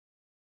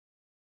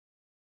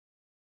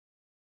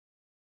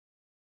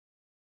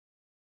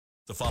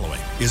The following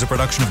is a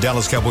production of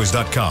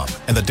DallasCowboys.com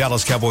and the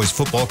Dallas Cowboys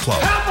Football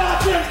Club. How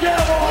about them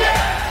Cowboys?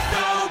 Yeah!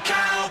 Go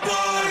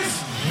Cowboys!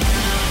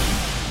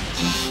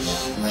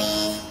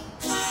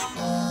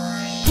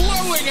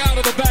 Blowing out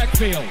of the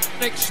backfield,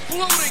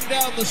 exploding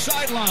down the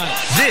sideline.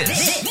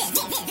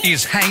 This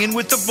is Hanging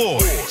with the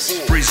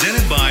Boys,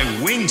 presented by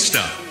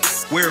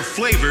Wingstop, where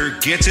flavor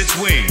gets its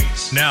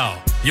wings.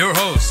 Now, your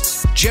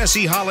hosts,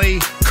 Jesse Holley,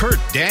 Kurt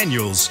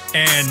Daniels,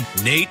 and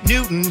Nate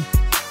Newton.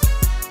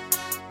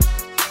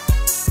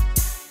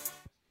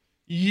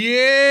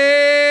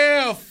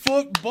 Yeah,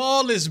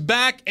 football is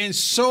back, and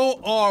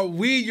so are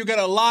we. You got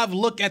a live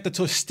look at the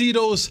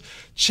Tostitos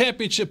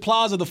Championship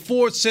Plaza, the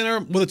Ford Center,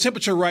 where the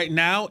temperature right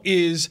now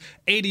is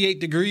 88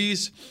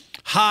 degrees,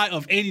 high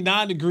of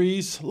 89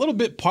 degrees, a little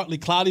bit partly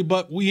cloudy,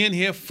 but we in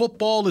here.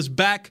 Football is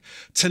back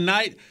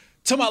tonight.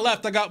 To my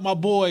left, I got my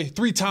boy,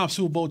 three-time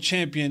Super Bowl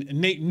champion,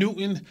 Nate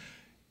Newton,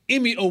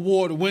 Emmy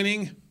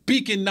Award-winning,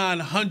 Beacon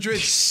 900,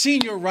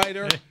 senior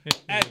writer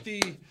at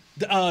the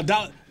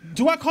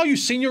do I call you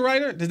senior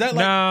writer? Is that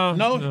like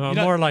no,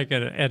 more like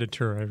an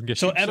editor, I guess.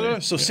 So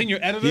editor, so senior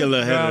editor. You're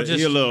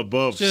a little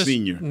above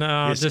senior.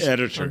 No, it's just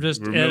editor. I'm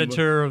just remember?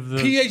 editor of the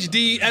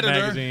PhD editor,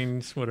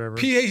 magazines, whatever.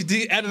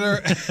 PhD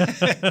editor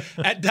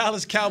at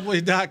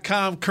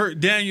DallasCowboys.com. Kurt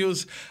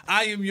Daniels.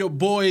 I am your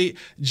boy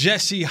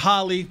Jesse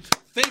Holley.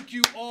 Thank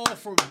you all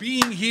for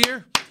being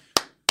here.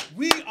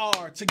 We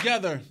are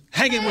together,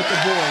 hanging with the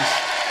boys.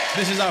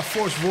 This is our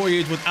fourth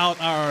voyage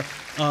without our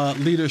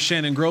leader,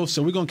 Shannon Gross.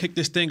 So we're going to kick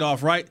this thing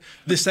off right.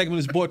 This segment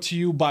is brought to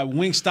you by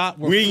Wingstop,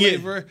 where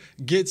flavor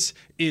gets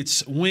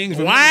its wings.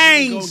 Remember,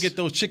 you can go get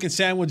those chicken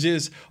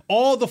sandwiches,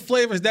 all the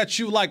flavors that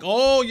you like.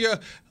 Oh,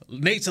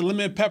 Nate's a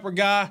lemon pepper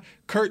guy.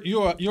 Kurt,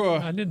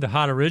 I did the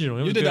hot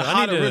original. You did the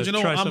hot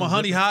original. I'm a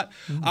honey hot.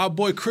 Mm-hmm. Our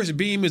boy Chris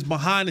Beam is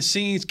behind the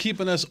scenes,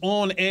 keeping us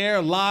on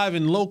air, live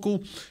and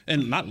local,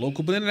 and not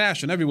local, but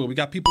international, everywhere. We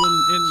got people in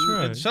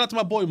shout out to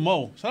my boy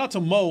Mo. Shout out to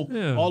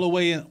Mo all the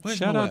way in.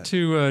 Shout out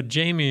to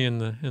Jamie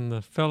and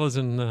the fellas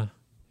in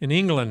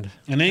England.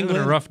 In England, having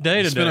a rough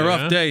day today. It's been a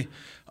rough day.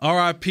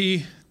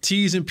 R.I.P.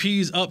 T's and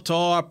P's up to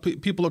all our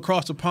people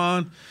across the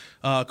pond.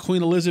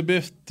 Queen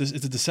Elizabeth, is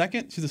it the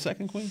second? She's the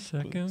second queen?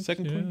 Second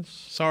queen? Yes.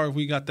 Sorry if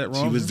we got that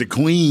wrong. She was the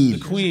queen. The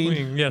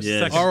queen. Yes.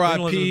 Second.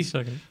 R.I.P.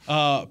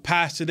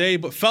 Passed today.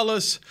 But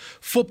fellas,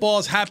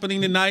 football's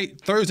happening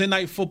tonight. Thursday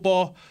night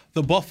football.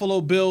 The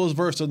Buffalo Bills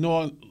versus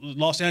the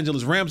Los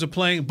Angeles Rams are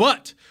playing.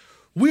 But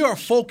we are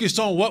focused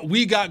on what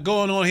we got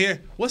going on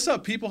here. What's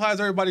up, people? How's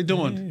everybody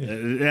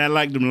doing? I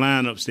like them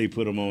lineups they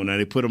put them on. Now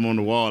they put them on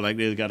the wall like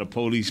they got a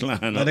police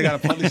lineup. They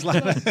got a police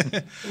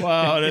lineup.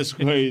 Wow, that's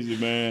crazy,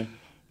 man.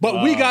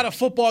 But we got a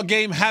football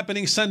game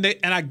happening Sunday,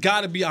 and I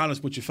got to be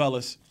honest with you,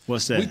 fellas.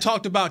 What's that? We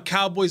talked about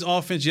Cowboys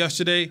offense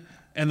yesterday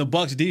and the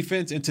Bucs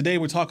defense, and today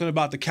we're talking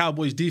about the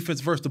Cowboys defense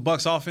versus the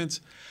Bucs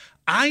offense.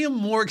 I am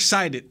more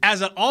excited.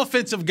 As an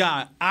offensive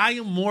guy, I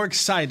am more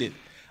excited.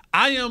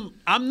 I'm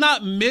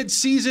not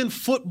mid-season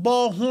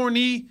football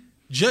horny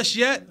just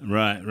yet.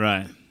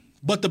 Right.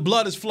 But the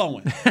blood is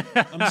flowing.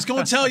 I'm just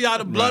going to tell y'all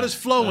the blood is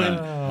flowing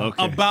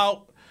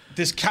about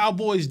this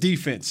Cowboys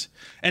defense.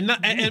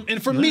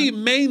 And for me,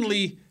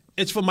 mainly,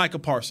 it's for Micah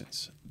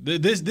Parsons.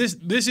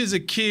 This is a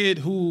kid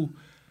who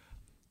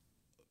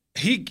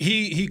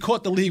he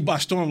caught the league by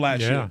storm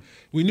last year.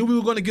 We knew we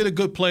were going to get a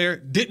good player.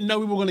 Didn't know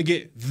we were going to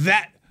get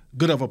that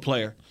good of a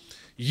player.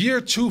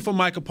 Year 2 for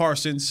Micah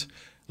Parsons,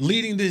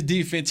 leading this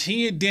defense.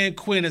 He and Dan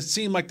Quinn, it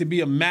seemed like to be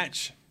a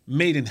match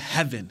made in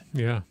heaven.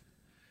 Yeah.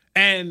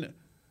 And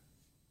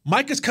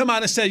Micah's come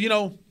out and said,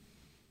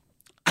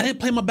 I didn't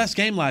play my best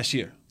game last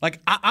year. Like,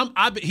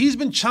 he's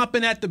been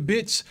chomping at the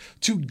bits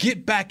to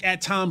get back at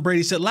Tom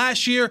Brady. He said,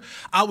 last year,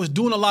 I was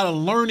doing a lot of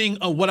learning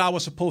of what I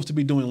was supposed to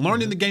be doing,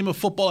 learning the game of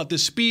football at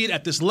this speed,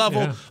 at this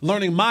level,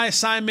 learning my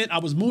assignment. I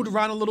was moved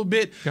around a little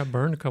bit. Got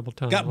burned a couple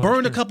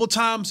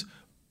times.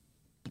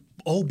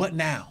 Oh, but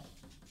now.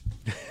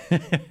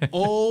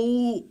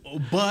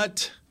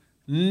 But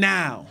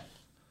now.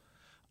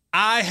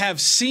 I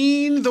have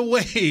seen the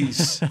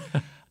ways.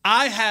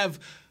 I have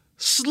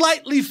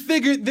slightly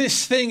figured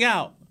this thing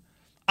out.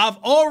 I've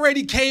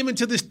already came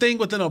into this thing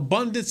with an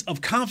abundance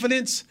of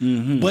confidence,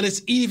 but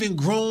it's even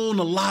grown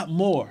a lot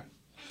more.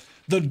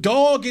 The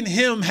dog in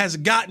him has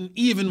gotten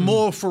even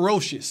more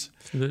ferocious.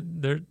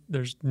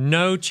 There's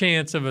no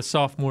chance of a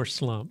sophomore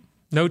slump.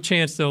 No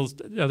chance those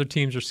other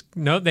teams are.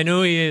 No, they know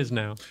who he is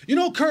now.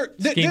 Kurt,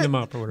 scheme them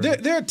up or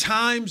whatever. There are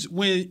times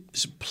when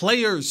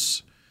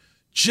players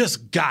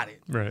just got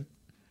it, right?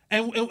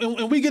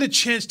 And we get a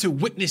chance to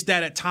witness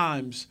that at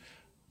times.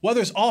 Whether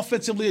it's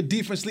offensively or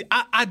defensively,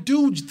 I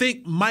do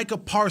think Micah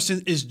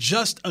Parsons is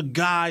just a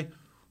guy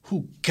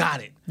who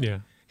got it. Yeah.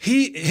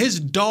 His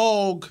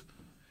dog,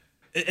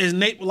 as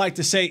Nate would like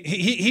to say,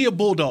 he a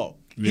bulldog.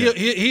 Yeah.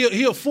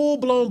 He a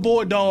full-blown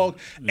bulldog,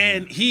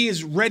 and he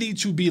is ready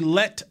to be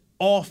let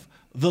off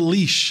the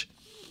leash.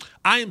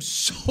 I am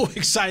so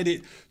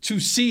excited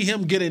to see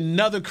him get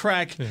another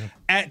crack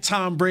at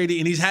Tom Brady,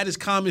 and he's had his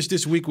comments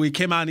this week where he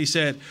came out and he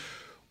said,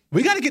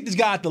 we got to get this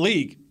guy out the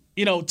league.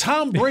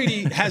 Tom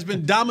Brady has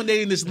been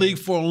dominating this league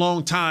for a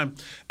long time.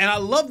 And I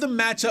love the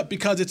matchup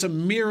because it's a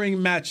mirroring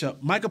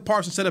matchup. Micah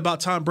Parsons said about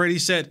Tom Brady, he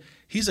said,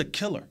 he's a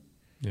killer.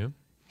 Yeah.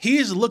 He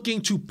is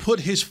looking to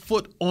put his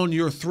foot on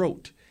your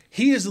throat.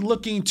 He is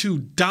looking to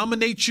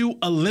dominate you,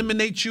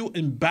 eliminate you,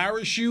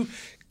 embarrass you,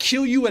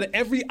 kill you at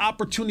every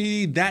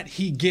opportunity that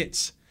he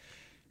gets.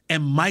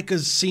 And Micah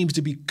seems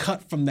to be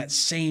cut from that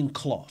same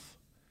cloth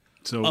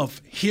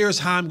of here's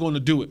how I'm going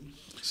to do it.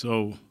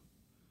 So,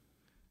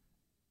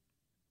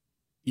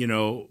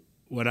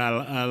 what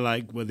I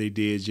like what they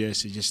did,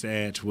 Jesse, just to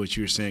add to what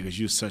you were saying, because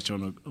you were such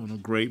on a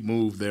great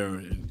move there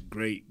and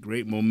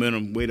great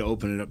momentum, way to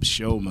open it up the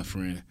show, my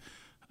friend.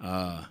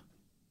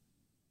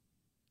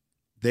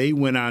 They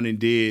went out and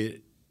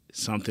did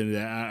something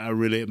that I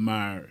really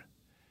admire.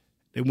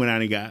 They went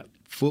out and got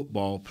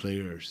football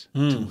players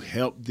to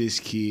help this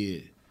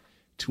kid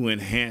to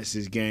enhance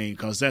his game,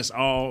 because that's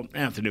all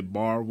Anthony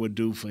Barr would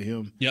do for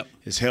him. Yep.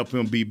 Is help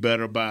him be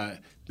better by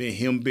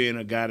being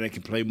a guy that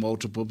can play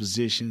multiple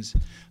positions.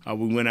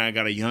 We went out and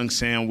got a young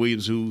Sam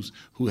Williams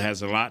who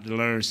has a lot to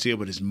learn still,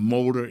 but his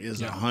motor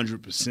is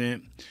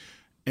 100%.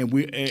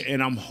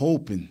 And I'm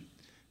hoping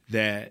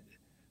that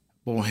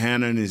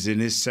Bohannon is in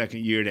his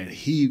second year, that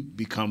he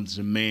becomes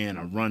a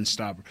run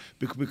stopper.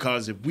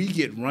 Because if we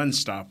get run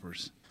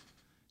stoppers,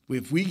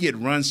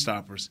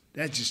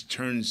 that just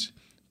turns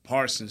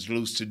Parsons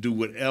loose to do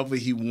whatever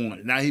he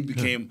wants. Now he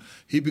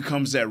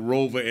becomes that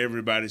rover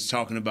everybody's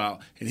talking about,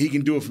 and he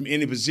can do it from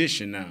any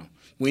position now.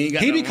 He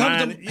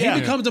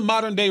becomes the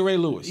modern day Ray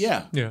Lewis.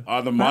 Yeah.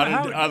 Are the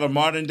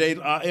modern day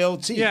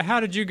LT. Yeah. How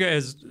did you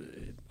guys,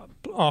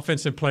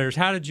 offensive players,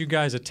 how did you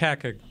guys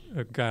attack a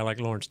guy like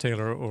Lawrence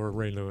Taylor or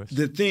Ray Lewis?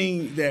 The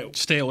thing that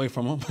stay away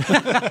from him.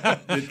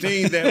 The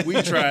thing that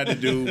we tried to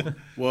do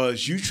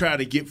was you try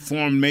to get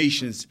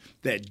formations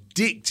that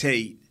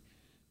dictate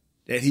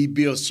that he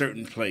builds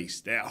certain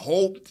place. That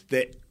hope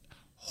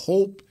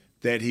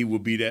that he will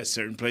be that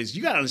certain place.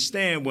 You got to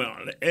understand, when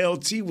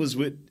LT was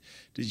with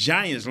the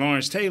Giants,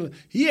 Lawrence Taylor,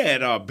 he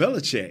had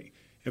Belichick.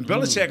 And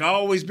Belichick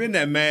always been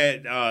that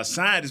mad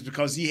scientist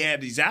because he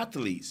had these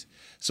athletes.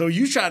 So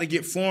you try to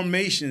get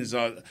formations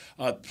or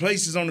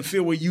places on the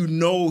field where you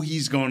know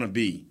he's going to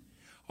be.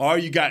 Or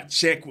you got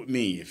check with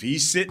me. If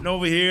he's sitting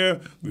over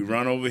here, we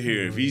run over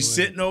here. If he's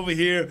sitting over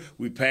here,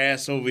 we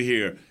pass over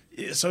here.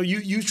 So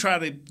you try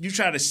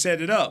to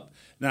set it up.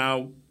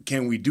 Now,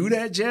 can we do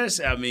that, Jess?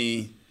 I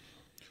mean,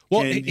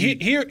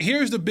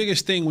 here's the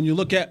biggest thing when you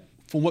look at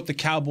for what the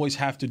Cowboys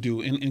have to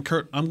do. And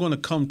Kurt, I'm going to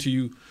come to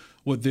you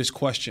with this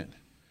question.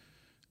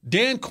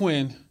 Dan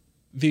Quinn,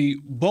 the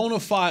bona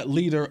fide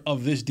leader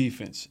of this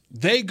defense,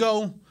 they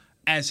go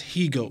as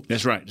he goes.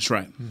 That's right.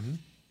 Mm-hmm.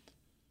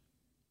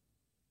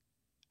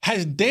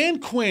 Has Dan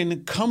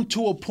Quinn come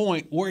to a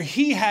point where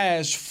he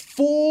has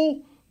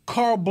full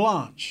carte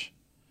blanche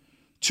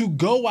to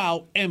go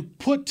out and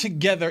put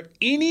together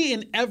any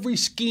and every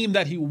scheme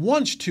that he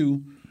wants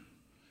to,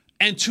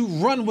 and to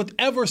run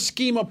whatever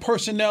scheme of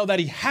personnel that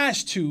he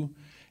has to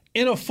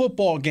in a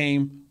football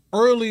game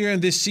earlier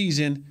in this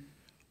season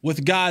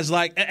with guys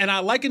like, and I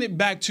liken it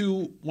back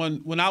to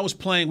when I was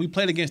playing, we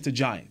played against the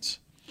Giants.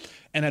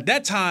 And at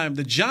that time,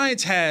 the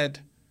Giants had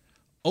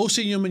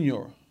Osi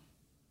Umenyiora,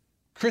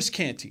 Chris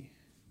Canty,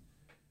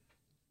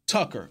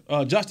 Tucker,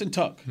 Justin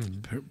Tuck.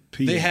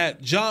 They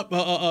had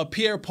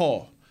Pierre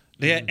Paul.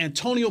 They had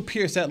Antonio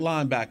Pierce at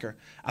linebacker.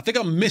 I think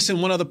I'm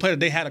missing one other player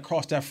they had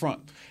across that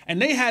front. And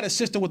they had a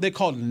system what they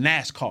called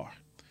NASCAR.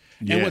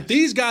 Yeah. And what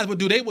these guys would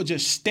do, they would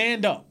just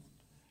stand up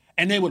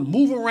and they would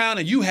move around,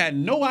 and you had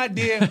no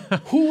idea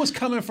who was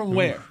coming from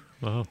where.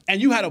 Wow. And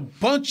you had a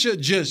bunch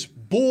of just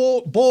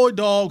boy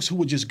dogs who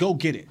would just go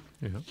get it.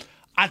 Yeah.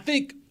 I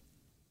think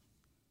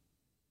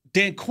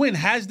Dan Quinn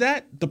has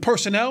that, the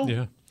personnel.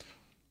 Yeah.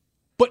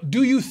 But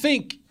do you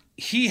think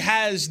he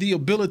has the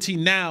ability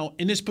now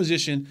in this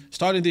position,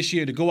 starting this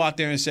year, to go out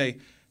there and say,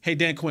 hey,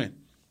 Dan Quinn,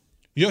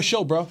 your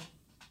show, bro.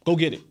 Go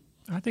get it.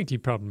 I think he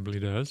probably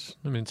does.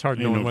 I mean, it's hard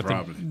knowing what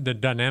the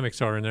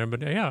dynamics are in there.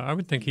 But, yeah, I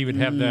would think he would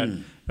have that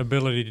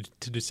ability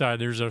to decide,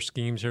 here's our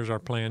schemes, here's our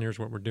plan, here's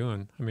what we're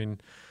doing. I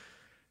mean,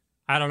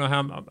 I don't know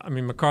how – I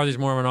mean, McCarthy's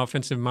more of an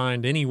offensive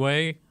mind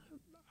anyway.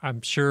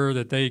 I'm sure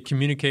that they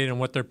communicate on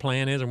what their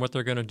plan is and what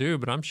they're going to do,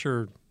 but I'm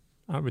sure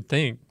 – I would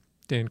think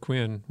Dan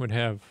Quinn would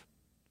have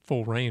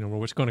full reign over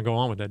what's going to go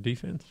on with that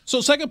defense. So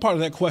second part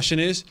of that question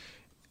is,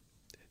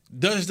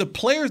 does the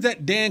players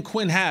that Dan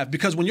Quinn have –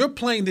 because when you're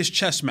playing this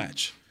chess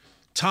match,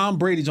 Tom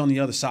Brady's on the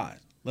other side.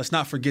 Let's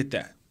not forget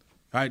that.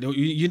 All right?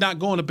 You're not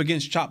going up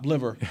against chopped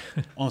liver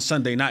on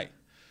Sunday night.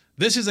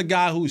 This is a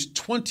guy who's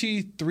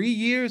 23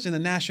 years in the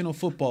National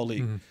Football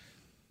League.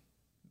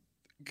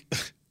 Mm-hmm.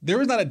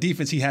 There is not a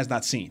defense he has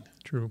not seen.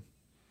 True.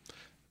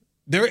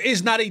 There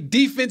is not a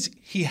defense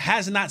he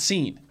has not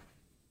seen.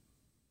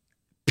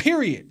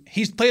 Period.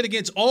 He's played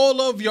against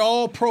all of your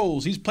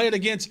all-pros. He's played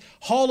against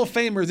Hall of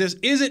Famers. There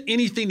isn't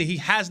anything that he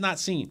has not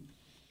seen.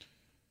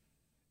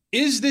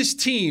 Is this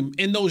team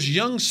in those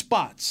young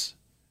spots?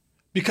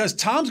 Because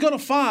Tom's going to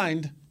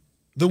find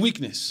the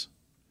weakness.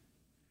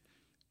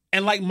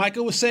 And like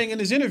Micah was saying in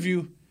his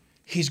interview,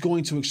 he's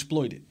going to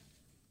exploit it.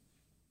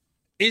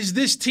 Is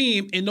this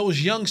team in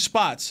those young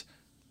spots,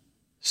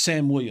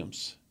 Sam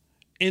Williams,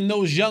 in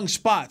those young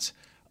spots,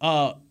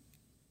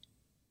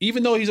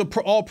 even though he's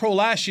all-pro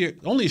last year,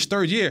 only his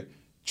third year,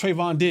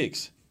 Trayvon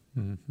Diggs,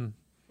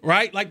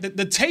 right? Like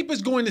the tape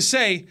is going to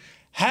say,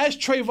 has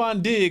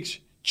Trayvon Diggs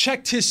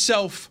checked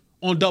himself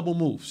on double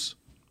moves?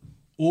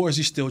 Or is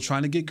he still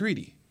trying to get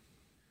greedy?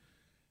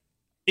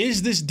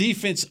 Is this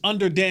defense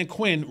under Dan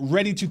Quinn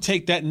ready to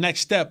take that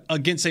next step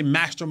against a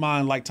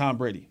mastermind like Tom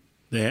Brady?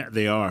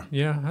 They are.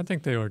 Yeah, I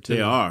think they are too.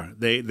 They are.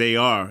 They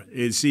are.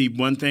 And see,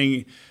 one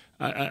thing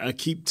I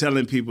keep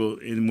telling people,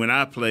 and when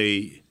I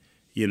play,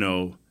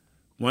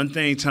 one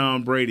thing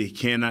Tom Brady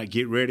cannot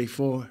get ready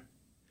for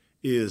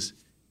is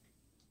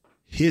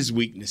his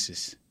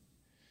weaknesses.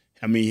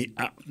 I mean,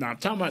 I'm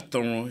talking about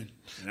throwing.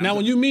 Now,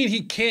 when you mean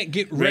he can't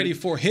get ready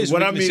for his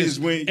what weaknesses,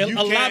 I mean is when you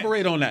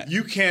elaborate on that.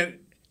 You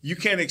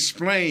can't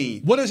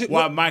explain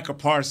why Micah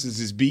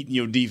Parsons is beating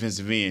your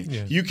defensive end.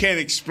 Yeah. You can't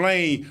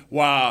explain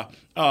why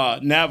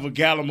Neville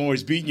Gallimore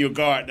is beating your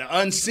guard. The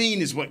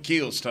unseen is what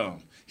kills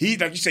Tom. He,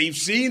 like you say, you've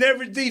seen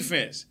every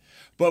defense.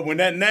 But when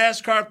that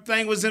NASCAR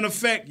thing was in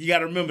effect, you got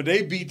to remember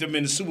they beat them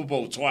in the Super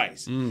Bowl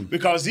twice.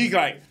 Because he's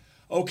like,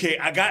 okay,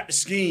 I got the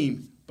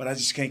scheme, but I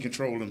just can't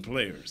control them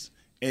players.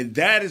 And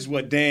that is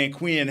what Dan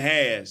Quinn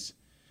has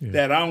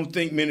that I don't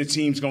think many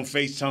teams going to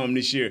face Tom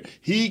this year.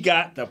 He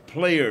got the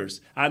players.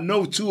 I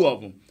know two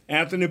of them,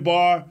 Anthony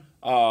Barr,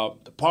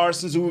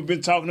 Parsons, who we've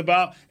been talking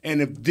about.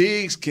 And if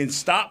Diggs can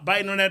stop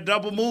biting on that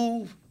double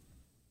move,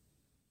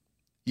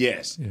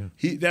 yes.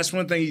 Yeah. That's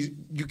one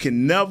thing you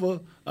can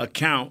never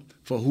account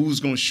for who's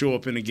going to show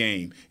up in the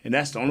game. And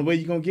that's the only way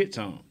you're going to get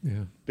Tom.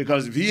 Yeah.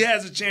 Because if he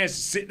has a chance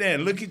to sit there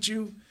and look at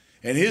you,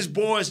 and his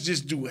boys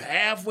just do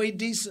halfway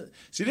decent.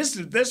 See, this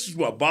is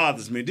what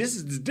bothers me. This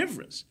is the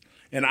difference.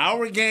 In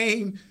our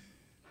game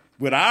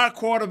with our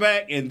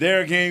quarterback and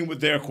their game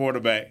with their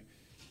quarterback,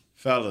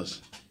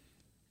 fellas,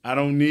 I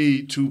don't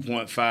need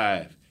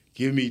 2.5.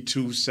 Give me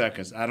 2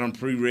 seconds. I done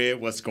pre-read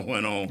what's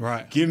going on.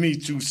 Right. Give me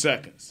 2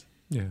 seconds.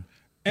 Yeah.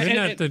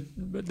 And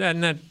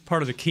that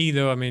part of the key,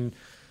 though, I mean,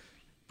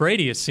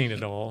 Brady has seen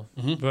it all,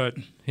 but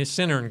his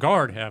center and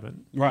guard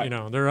haven't. Right.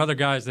 There are other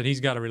guys that he's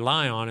got to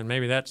rely on, and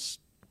maybe that's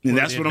And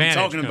that's what I'm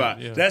talking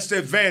about. Yeah. That's the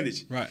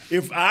advantage. Right.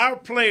 If our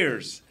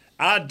players,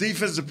 our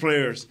defensive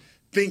players,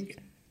 think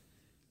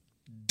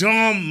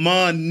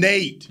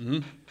dominate,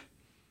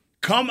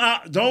 come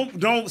out.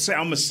 Don't say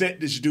I'm gonna set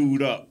this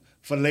dude up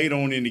for later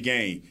on in the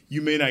game.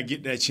 You may not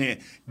get that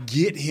chance.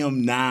 Get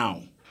him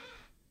now.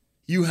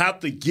 You have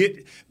to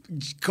get.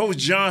 Coach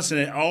Johnson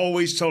had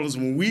always told us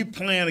when we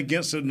playing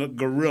against a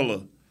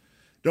gorilla,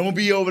 don't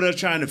be over there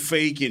trying to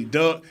fake and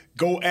duck.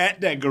 Go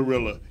at that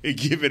gorilla and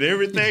give it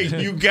everything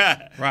you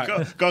got. Right.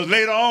 Because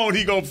later on,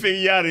 he going to figure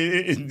you out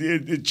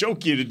and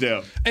choke you to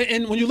death.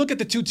 And when you look at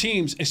the two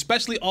teams,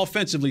 especially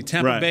offensively,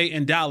 Tampa Bay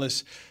and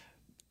Dallas,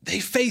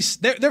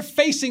 they're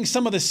facing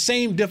some of the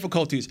same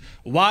difficulties.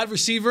 Wide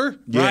receiver,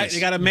 right?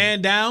 They got a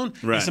man down,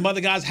 and some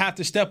other guys have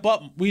to step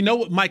up. We know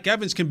what Mike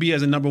Evans can be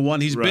as a number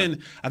one. He's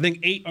been, I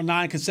think, 8 or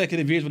 9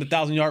 consecutive years with a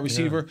 1,000-yard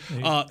receiver.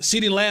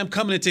 CeeDee Lamb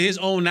coming into his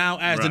own now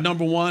as the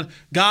number one.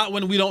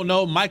 Godwin, we don't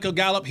know. Michael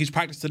Gallup, he's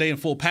practiced today in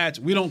full patch.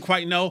 We don't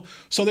quite know.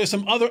 So there's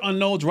some other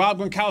unknowns. Rob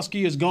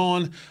Gronkowski is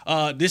gone.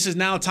 This is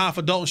now time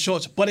for Dalton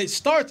Schultz. But it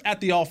starts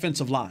at the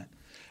offensive line.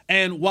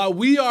 And while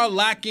we are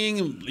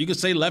lacking, you could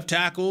say left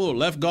tackle or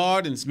left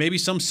guard and maybe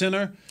some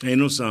center. Ain't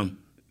no some.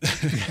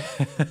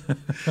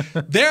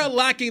 They're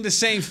lacking the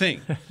same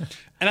thing.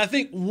 And I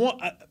think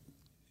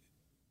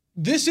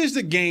this is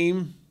the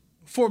game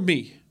for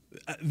me.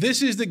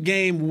 This is the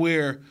game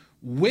where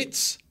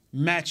wits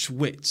match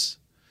wits.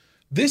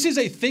 This is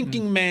a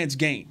thinking man's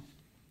game.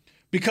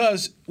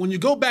 Because when you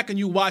go back and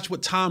you watch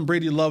what Tom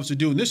Brady loves to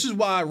do, and this is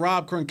why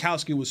Rob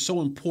Gronkowski was so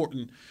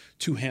important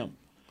to him.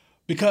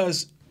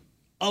 Because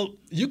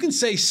you can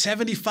say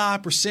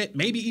 75%,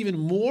 maybe even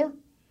more,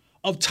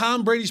 of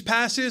Tom Brady's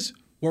passes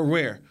were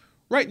where?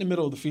 Right in the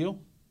middle of the field.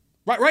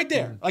 Right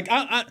there. Like,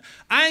 I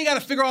ain't got to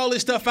figure all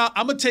this stuff out.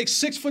 I'm going to take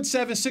 6'7",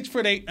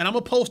 6'8", and I'm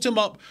going to post him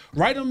up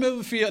right in the middle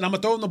of the field, and I'm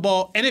going to throw him the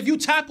ball. And if you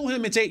tackle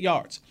him, it's 8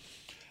 yards.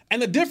 And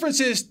the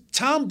difference is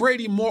Tom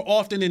Brady, more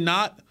often than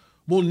not,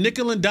 will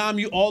nickel and dime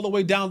you all the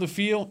way down the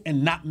field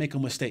and not make a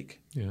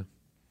mistake. Yeah.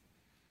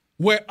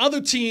 Where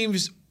other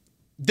teams,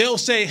 they'll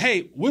say,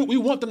 hey, we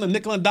want them to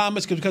nickel and dime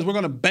us because we're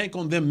going to bank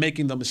on them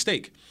making the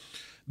mistake.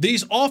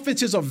 These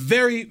offenses are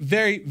very,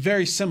 very,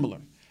 very similar.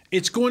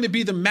 It's going to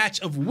be the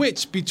match of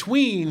wits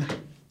between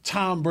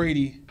Tom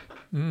Brady,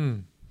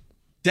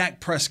 Dak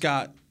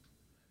Prescott,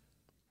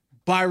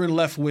 Byron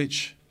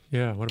Leftwich,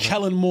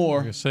 Kellen Moore. I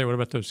was gonna say, what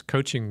about those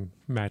coaching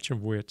match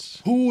of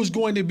wits? Who's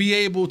going to be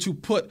able to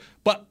put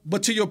 –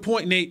 but to your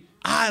point, Nate,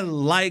 I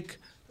like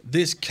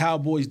this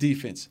Cowboys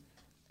defense.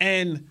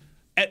 And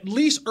at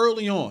least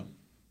early on,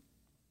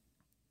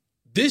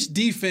 this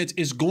defense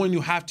is going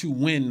to have to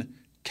win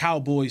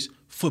Cowboys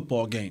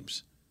football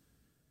games.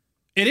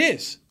 It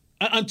is.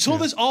 Until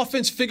this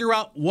offense figure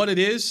out what it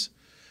is,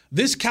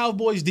 this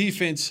Cowboys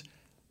defense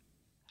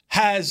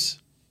has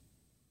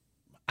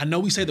I know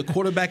we say the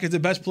quarterback is the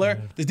best player.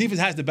 Yeah. This defense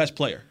has the best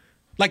player.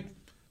 Like,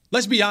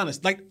 let's be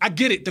honest. Like, I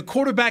get it. The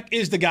quarterback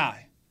is the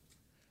guy.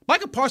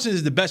 Micah Parsons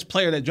is the best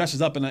player that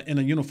dresses up in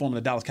a uniform in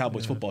the Dallas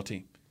Cowboys football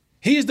team.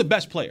 He is the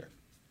best player.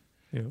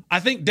 Yeah. I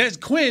think Des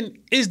Quinn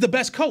is the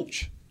best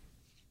coach.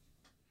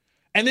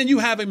 And then you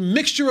have a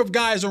mixture of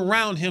guys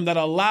around him that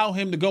allow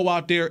him to go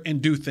out there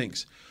and do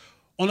things.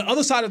 On the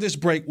other side of this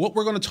break, what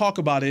we're going to talk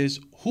about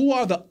is who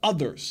are the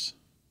others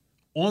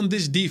on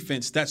this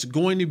defense that's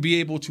going to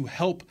be able to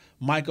help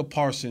Micah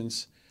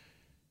Parsons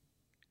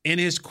in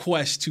his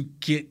quest to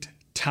get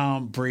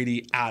Tom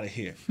Brady out of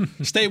here.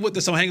 Stay with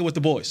us. I'm hanging with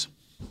the boys.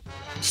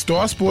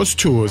 Star Sports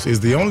Tours is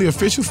the only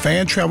official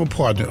fan travel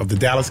partner of the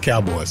Dallas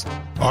Cowboys,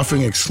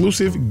 offering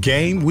exclusive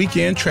game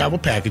weekend travel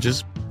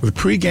packages with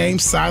pre-game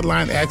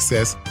sideline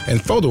access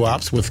and photo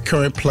ops with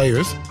current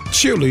players,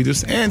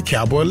 cheerleaders, and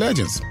Cowboy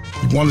legends.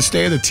 You want to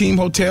stay at a team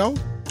hotel,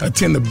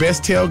 attend the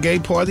best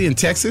tailgate party in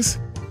Texas,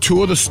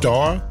 tour the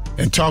Star,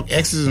 and talk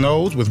X's and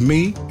O's with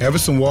me,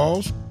 Everson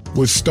Walls?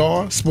 With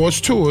Star Sports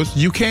Tours,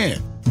 you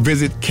can.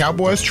 Visit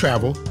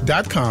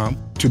CowboysTravel.com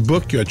to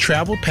book your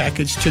travel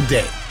package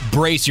today.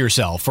 Brace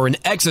yourself for an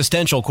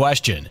existential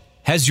question.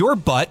 Has your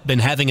butt been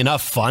having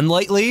enough fun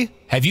lately?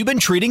 Have you been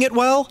treating it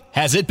well?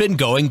 Has it been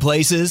going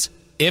places?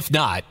 If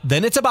not,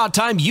 then it's about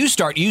time you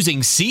start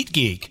using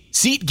SeatGeek.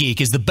 SeatGeek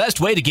is the best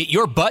way to get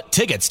your butt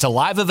tickets to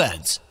live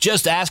events.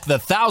 Just ask the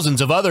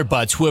thousands of other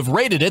butts who have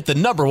rated it the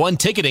 #1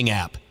 ticketing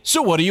app.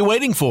 So what are you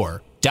waiting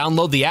for?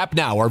 Download the app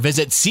now or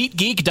visit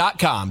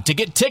SeatGeek.com to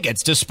get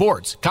tickets to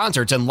sports,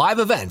 concerts, and live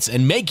events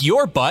and make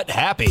your butt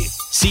happy.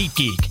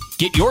 SeatGeek.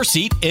 Get your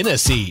seat in a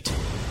seat.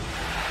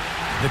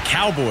 The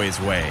Cowboys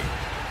way,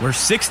 where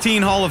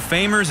 16 Hall of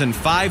Famers and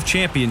 5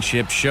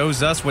 championships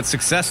shows us what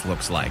success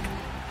looks like.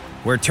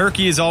 Where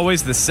turkey is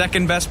always the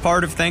second best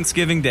part of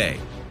Thanksgiving Day.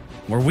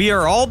 Where we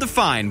are all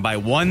defined by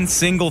one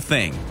single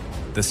thing,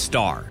 the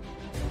star.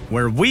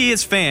 Where we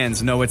as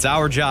fans know it's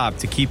our job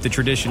to keep the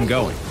tradition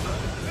going.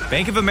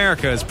 Bank of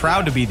America is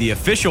proud to be the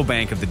official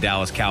bank of the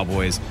Dallas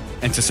Cowboys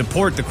and to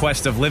support the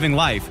quest of living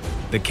life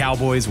the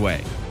Cowboys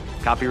way.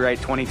 Copyright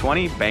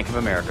 2020, Bank of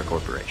America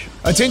Corporation.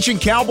 Attention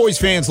Cowboys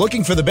fans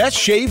looking for the best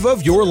shave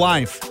of your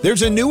life.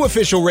 There's a new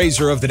official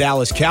razor of the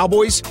Dallas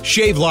Cowboys,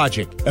 Shave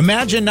Logic.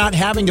 Imagine not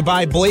having to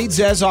buy blades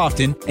as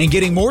often and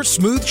getting more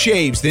smooth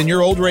shaves than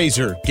your old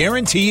razor,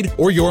 guaranteed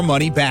or your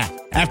money back.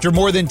 After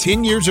more than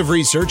 10 years of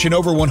research and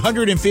over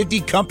 150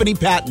 company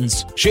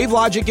patents, Shave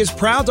Logic is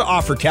proud to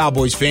offer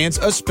Cowboys fans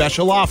a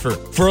special offer.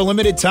 For a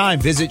limited time,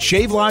 visit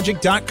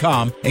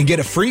ShaveLogic.com and get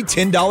a free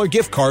 $10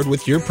 gift card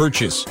with your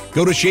purchase.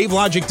 Go to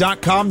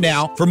ShaveLogic.com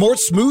now for more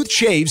smooth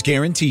shaves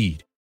guaranteed.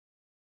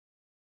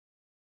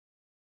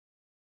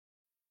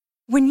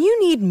 When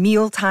you need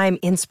mealtime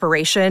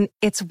inspiration,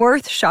 it's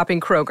worth shopping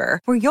Kroger,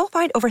 where you'll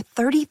find over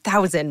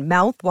 30,000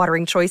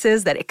 mouth-watering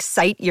choices that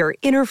excite your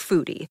inner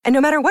foodie. And no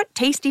matter what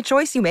tasty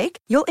choice you make,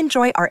 you'll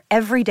enjoy our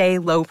everyday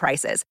low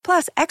prices,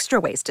 plus extra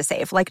ways to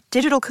save, like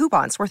digital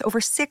coupons worth over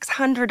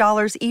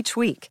 $600 each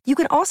week. You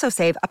can also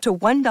save up to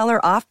 $1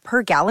 off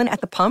per gallon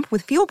at the pump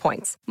with fuel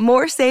points.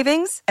 More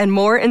savings and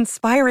more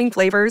inspiring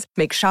flavors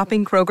make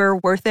shopping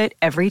Kroger worth it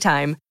every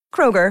time.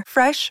 Kroger,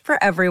 fresh for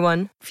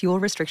everyone. Fuel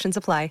restrictions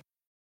apply.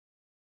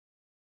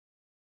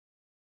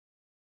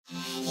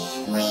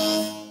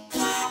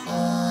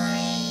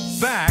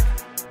 Back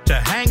to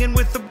Hanging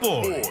with the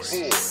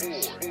Boys.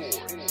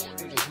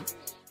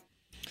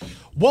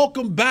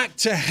 Welcome back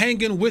to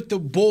Hanging with the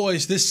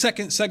Boys. This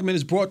second segment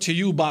is brought to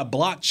you by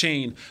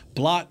Blockchain,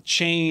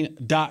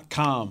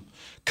 blockchain.com.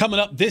 Coming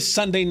up this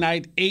Sunday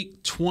night,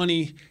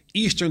 8:20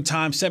 Eastern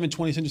Time,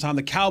 7:20 Central Time,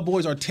 the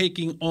Cowboys are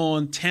taking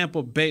on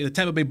the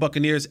Tampa Bay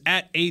Buccaneers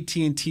at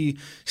AT&T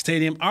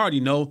Stadium. I already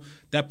know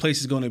that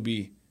place is going to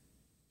be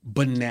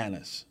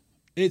bananas.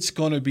 It's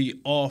going to be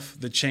off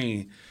the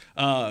chain.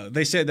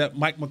 They said that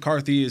Mike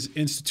McCarthy is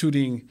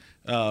instituting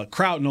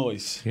crowd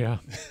noise. Yeah.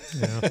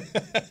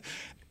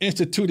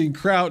 Instituting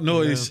crowd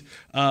noise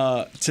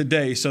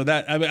today. So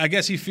that, I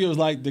guess he feels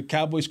like the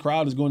Cowboys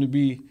crowd is going to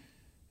be.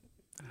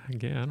 I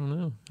don't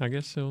know. I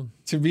guess so.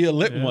 To be a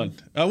lit one.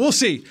 We'll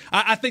see.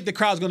 I think the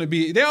crowd's going to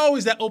be. They're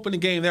always that opening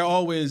game. They're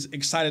always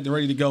excited and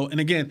ready to go. And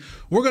again,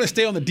 we're going to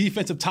stay on the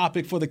defensive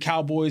topic for the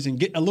Cowboys and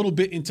get a little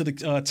bit into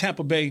the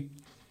Tampa Bay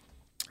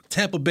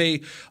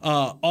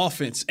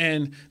offense.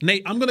 And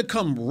Nate, I'm going to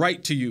come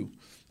right to you.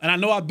 And I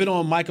know I've been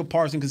on Micah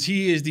Parsons because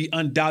he is the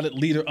undoubted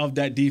leader of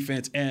that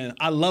defense. And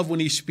I love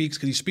when he speaks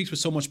because he speaks with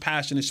so much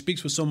passion. He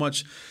speaks with so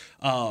much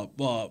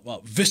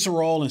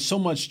visceral and so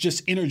much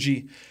just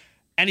energy.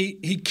 And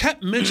he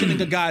kept mentioning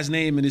the guy's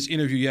name in his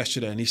interview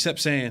yesterday. And he kept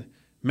saying,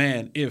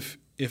 man, if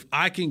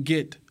I can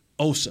get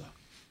Osa,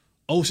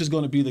 Osa's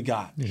going to be the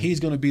guy. Yeah. He's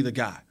going to be the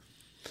guy.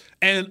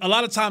 And a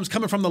lot of times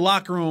coming from the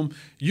locker room,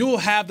 you'll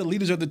have the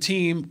leaders of the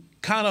team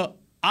kind of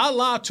a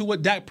la to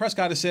what Dak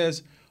Prescott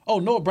says, oh,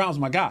 Noah Brown's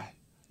my guy.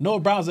 Noah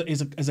Brown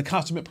is a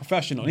consummate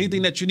professional.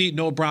 Anything that you need,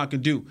 Noah Brown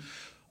can do.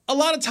 A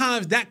lot of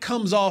times that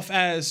comes off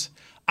as,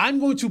 I'm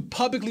going to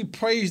publicly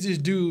praise this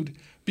dude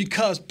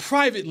because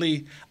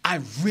privately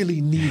I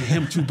really need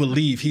him to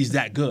believe he's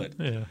that good.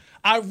 Yeah.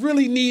 I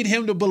really need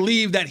him to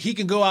believe that he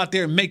can go out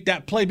there and make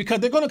that play because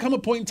there's going to come a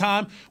point in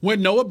time where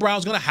Noah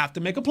Brown's going to have to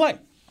make a play.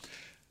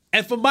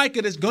 And for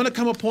Micah, there's going to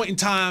come a point in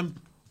time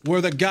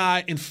where the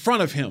guy in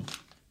front of him,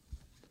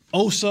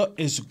 how you say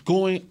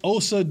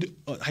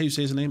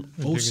his name?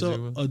 Osa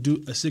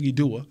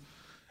Odighizuwa,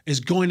 is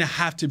going to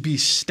have to be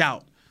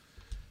stout.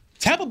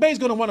 Tampa Bay's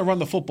going to want to run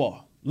the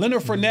football.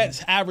 Leonard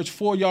Fournette's averaged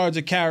 4 yards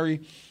a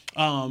carry.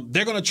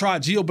 They're going to try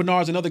Gio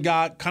Bernard's another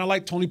guy, kind of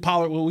like Tony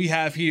Pollard, what we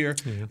have here,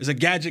 is a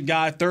gadget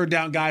guy, third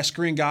down guy,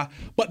 screen guy.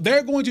 But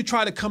they're going to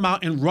try to come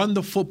out and run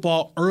the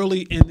football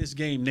early in this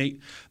game, Nate.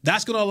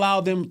 That's going to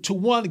allow them to,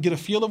 one, get a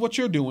feel of what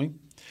you're doing.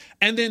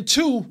 And then,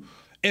 two,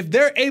 if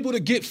they're able to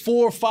get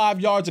 4 or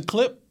 5 yards a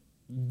clip,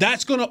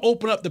 that's going to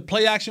open up the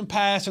play-action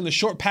pass and the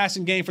short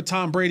passing game for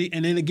Tom Brady,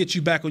 and then it gets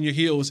you back on your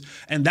heels.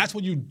 And that's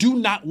what you do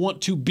not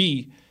want to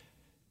be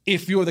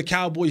if you're the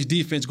Cowboys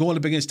defense going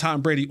up against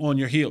Tom Brady on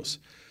your heels.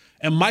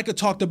 And Micah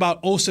talked about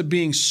Osa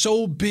being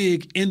so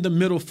big in the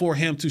middle for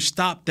him to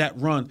stop that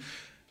run.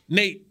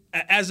 Nate,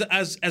 as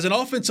an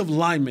offensive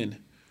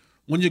lineman,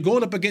 when you're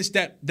going up against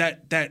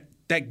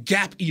that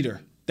gap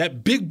eater,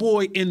 that big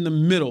boy in the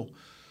middle,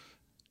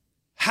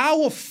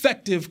 how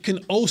effective can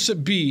Osa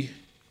be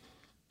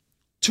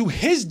to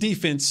his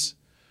defense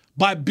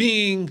by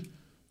being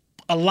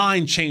a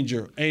line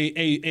changer,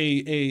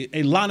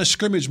 a line of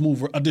scrimmage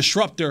mover, a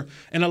disruptor,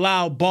 and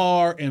allow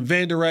Barr and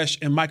Van Der Esch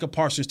and Micah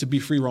Parsons to be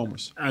free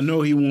roamers? I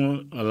know he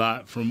wants a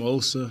lot from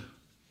Osa,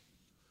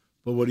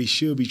 but what he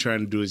should be trying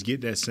to do is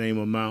get that same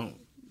amount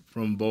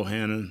from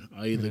Bohannon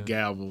or either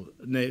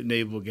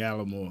Neville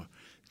Gallimore.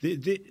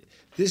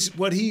 This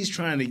what he's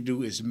trying to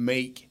do is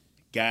make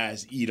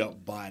guys eat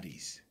up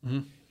bodies.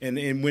 Mm-hmm.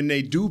 And when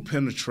they do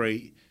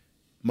penetrate,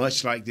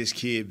 much like this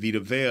kid Vita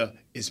Vea,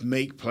 is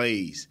make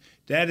plays.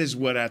 That is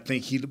what I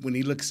think when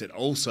he looks at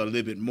Osa a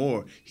little bit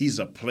more, he's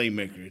a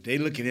playmaker. They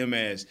look at him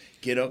as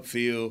get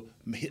upfield,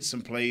 hit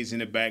some plays in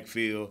the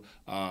backfield,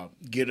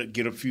 get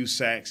a few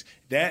sacks.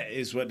 That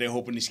is what they're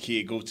hoping this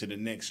kid go to the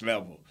next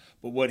level.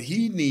 But what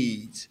he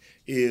needs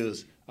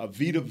is a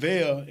Vita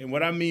Vea, and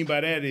what I mean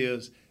by that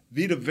is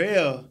Vita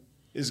Vea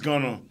is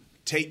going to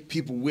take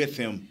people with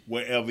him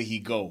wherever he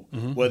go.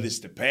 Mm-hmm. Whether it's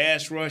the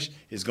pass rush,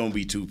 it's going to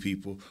be 2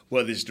 people.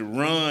 Whether it's the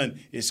run,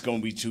 it's going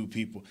to be 2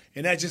 people.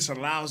 And that just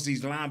allows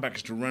these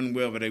linebackers to run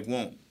wherever they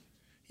want.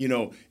 You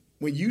know,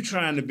 when you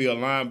trying to be a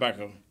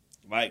linebacker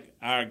like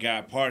our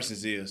guy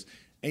Parsons is,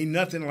 ain't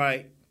nothing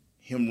like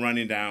him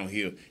running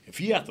downhill. If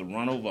he have to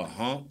run over a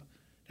hump,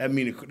 that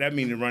mean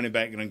the running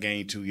back going to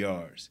gain 2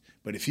 yards.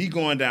 But if he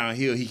going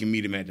downhill, he can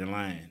meet him at the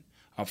line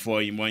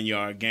for a 1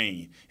 yard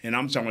gain. And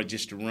I'm talking about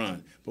just to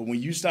run. But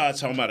when you start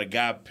talking about a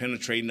guy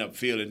penetrating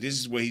upfield, and this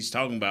is what he's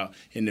talking about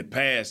in the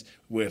past,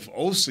 with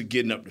Osa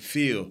getting up the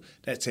field,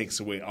 that takes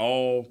away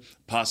all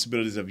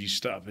possibilities of you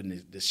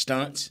stopping the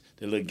stunts,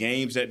 the little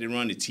games that they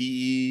run, the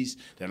TEs,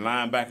 the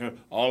linebacker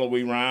all the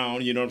way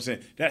around, you know what I'm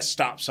saying? That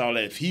stops all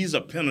that. If he's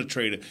a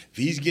penetrator, if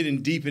he's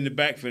getting deep in the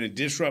backfield and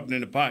disrupting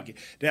in the pocket,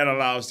 that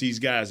allows these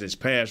guys as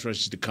pass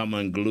rushers to come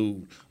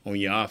unglued on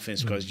your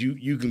offense because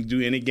you can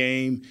do any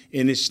game,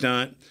 any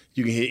stunt,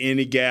 you can hit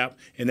any gap.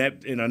 And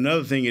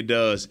another thing it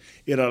does,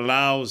 it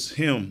allows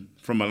him,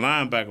 from a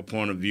linebacker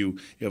point of view,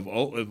 if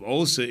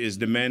Osa is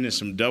demanding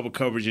some double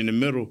coverage in the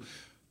middle,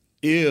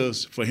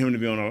 is for him to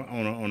be on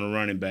a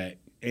running back.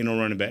 Ain't no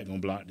running back going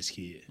to block this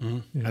kid.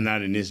 Mm-hmm. Yeah. And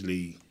not in this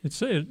league.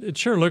 It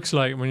sure looks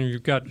like when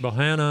you've got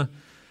Bohanna,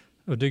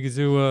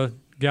 Odighizuwa,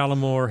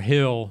 Gallimore,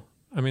 Hill,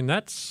 I mean,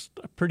 that's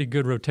a pretty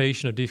good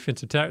rotation of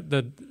defensive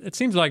tackle. It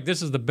seems like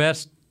this is the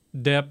best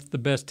depth, the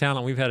best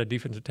talent we've had a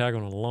defensive tackle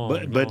in a long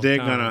time. But they're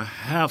going to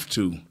have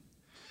to.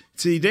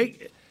 See,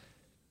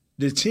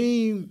 the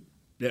team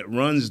that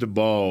runs the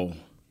ball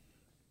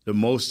the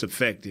most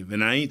effective,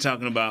 and I ain't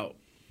talking about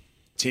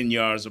 10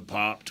 yards a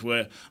pop,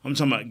 12. I'm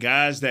talking about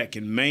guys that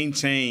can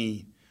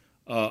maintain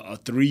a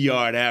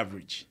 3-yard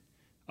average,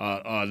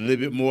 a little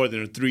bit more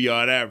than a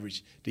 3-yard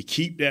average, to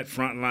keep that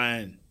front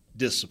line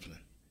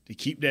disciplined, to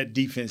keep that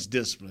defense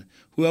disciplined.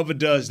 Whoever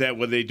does that,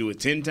 whether they do it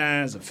 10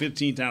 times or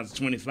 15 times or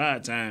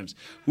 25 times,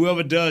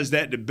 whoever does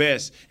that the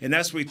best, and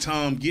that's where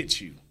Tom gets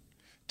you.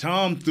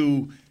 Tom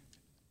threw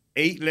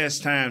 8 less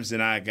times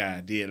than our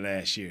guy did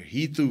last year.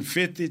 He threw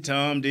 50,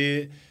 Tom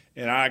did,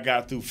 and our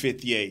guy threw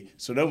 58.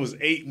 So there was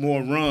 8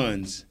 more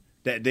runs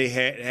that they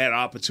had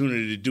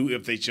opportunity to do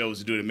if they chose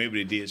to do it.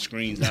 Maybe they did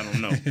screens, I don't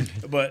know.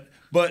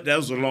 but that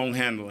was a long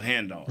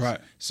handoff. Right.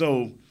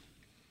 So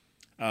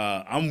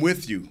I'm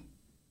with you.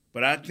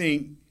 But I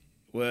think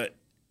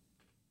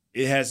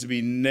it has to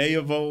be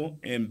Nevo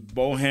and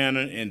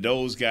Bohannon and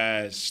those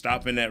guys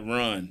stopping that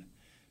run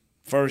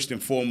first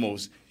and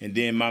foremost, and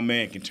then my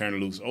man can turn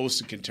loose.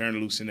 Osa can turn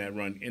loose in that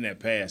run, in that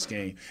pass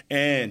game,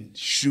 and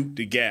shoot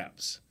the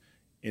gaps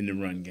in the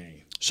run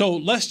game. So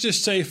let's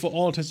just say, for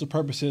all intents and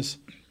purposes,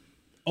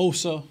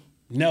 Osa,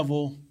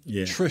 Neville,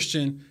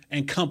 Tristan,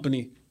 and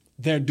company,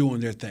 they're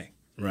doing their thing.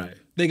 Right.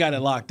 They got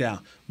it locked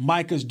down.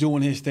 Micah's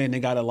doing his thing. They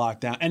got it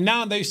locked down. And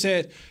now they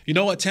said, you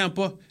know what,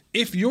 Tampa?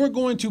 If you're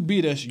going to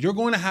beat us, you're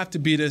going to have to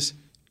beat us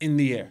in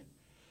the air.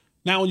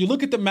 Now, when you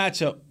look at the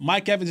matchup,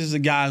 Mike Evans is a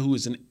guy who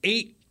is an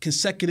 8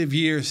 consecutive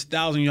years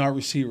 1,000-yard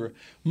receiver.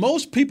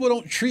 Most people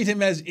don't treat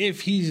him as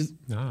if he's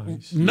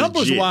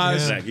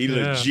numbers-wise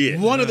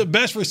one of the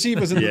best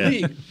receivers in the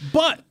league.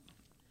 But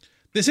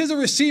this is a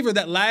receiver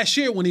that last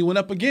year when he went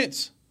up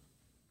against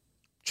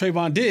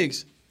Trayvon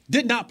Diggs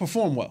did not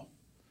perform well.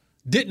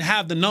 Didn't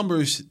have the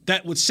numbers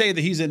that would say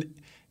that he's an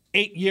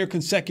 8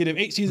 consecutive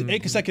season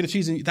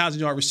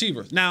 1,000-yard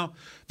receiver. Now,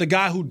 the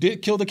guy who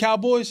did kill the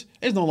Cowboys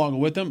is no longer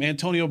with them.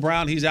 Antonio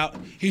Brown, he's out.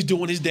 He's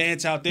doing his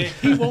dance out there.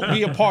 He won't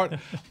be a part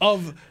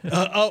of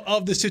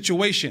the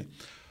situation.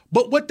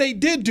 But what they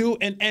did do,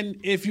 and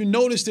if you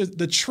notice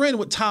the trend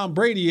with Tom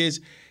Brady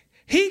is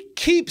he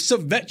keeps a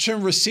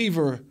veteran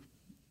receiver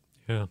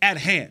at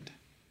hand.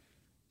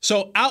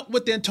 So out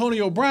with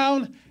Antonio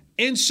Brown,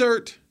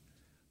 insert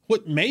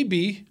what may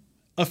be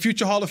a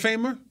future Hall of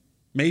Famer,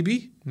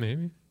 maybe.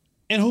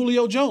 And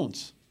Julio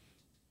Jones.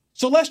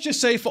 So let's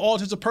just say for all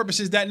intents and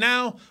purposes that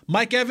now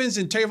Mike Evans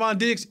and Trayvon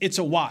Diggs, it's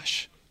a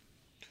wash.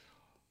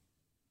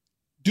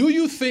 Do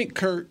you think,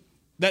 Kurt,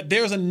 that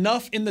there's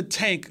enough in the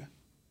tank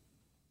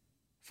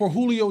for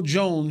Julio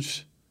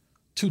Jones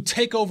to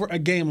take over a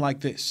game like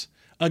this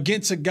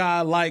against a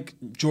guy like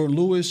Jordan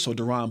Lewis or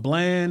DaRon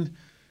Bland,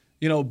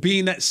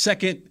 being that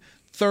second,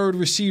 third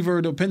receiver,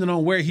 depending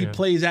on where he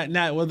plays at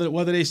now,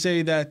 whether they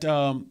say that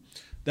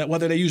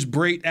whether they use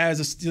Brate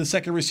as the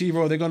second receiver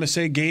or they're going to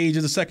say Gage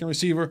as the second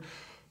receiver.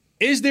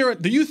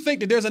 Do you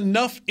think that there's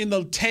enough in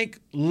the tank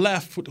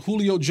left with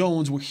Julio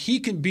Jones where he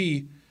can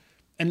be,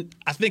 and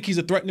I think he's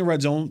a threat in the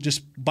red zone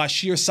just by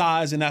sheer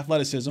size and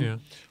athleticism,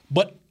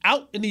 but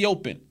out in the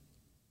open,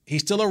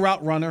 he's still a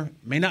route runner,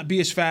 may not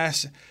be as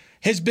fast.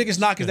 His biggest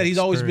knock is that he's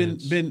always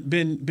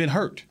been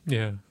hurt.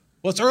 Yeah.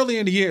 Well, it's early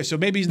in the year, so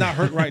maybe he's not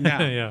hurt right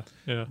now.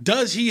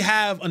 Does he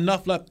have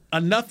enough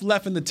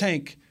left in the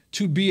tank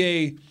to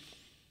be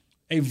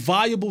a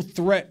viable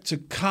threat to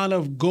kind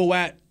of go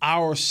at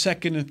our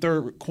second and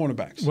third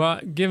cornerbacks? Well,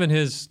 given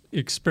his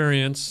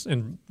experience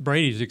and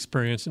Brady's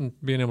experience and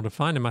being able to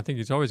find him, I think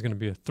he's always going to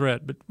be a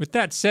threat. But with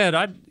that said,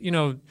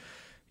 you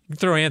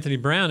throw Anthony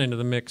Brown into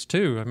the mix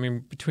too. I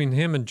mean, between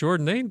him and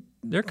Jordan,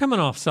 they're coming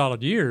off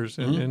solid years,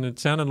 and it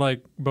sounded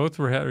like both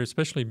were,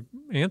 especially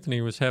Anthony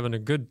was having a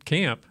good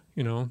camp.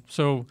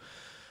 So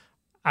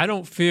I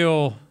don't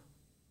feel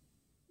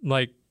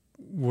like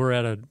we're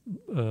at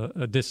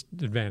a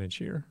disadvantage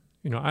here.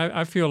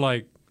 I feel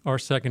like our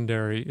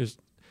secondary is,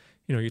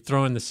 you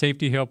throw in the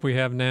safety help we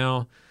have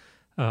now,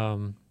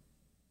 the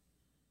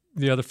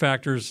other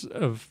factors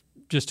of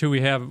just who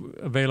we have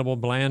available.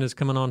 Bland is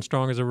coming on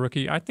strong as a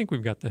rookie. I think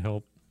we've got the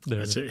help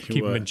there to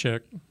keep him in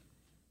check.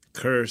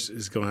 Curse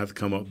is going to have to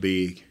come up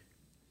big.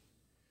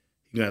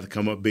 You're going to have to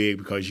come up big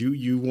because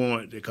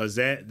because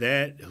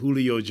that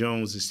Julio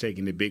Jones is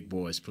taking the big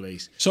boy's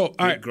place. So,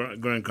 all right.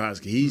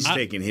 Gronkowski, he's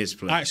taking his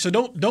place. All right, so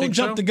don't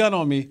jump the gun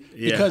on me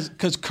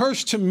because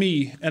Curse to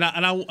me, and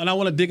I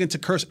want to dig into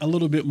Curse a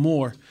little bit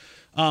more.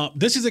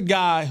 This is a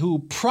guy who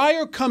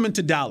prior coming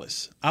to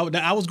Dallas,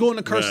 I was going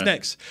to Curse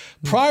next.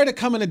 Prior to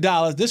coming to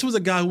Dallas, this was a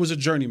guy who was a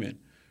journeyman.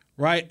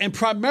 Right? And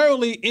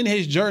primarily in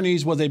his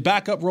journeys was a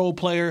backup role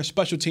player,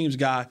 special teams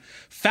guy,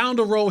 found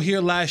a role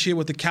here last year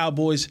with the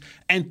Cowboys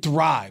and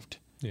thrived.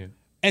 Yeah.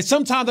 And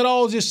sometimes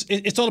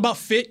it's all about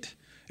fit.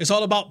 It's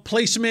all about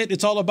placement.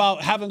 It's all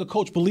about having the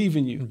coach believe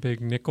in you. Big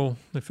nickel.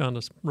 They found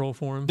a role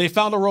for him. They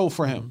found a role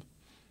for him.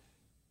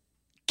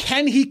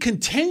 Can he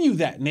continue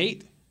that,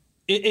 Nate?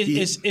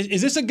 Is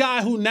this a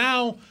guy who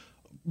now,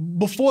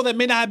 before there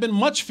may not have been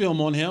much film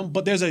on him,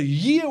 but there's a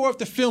year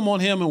worth of film on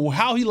him and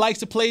how he likes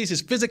to play,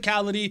 his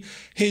physicality,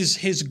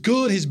 his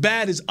good, his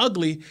bad, his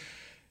ugly.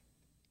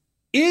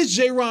 Is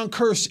Jayron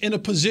Kearse in a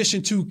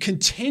position to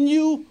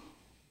continue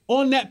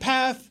on that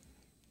path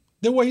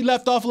than where he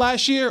left off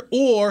last year?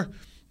 Or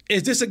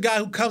is this a guy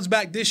who comes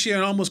back this year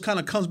and almost kind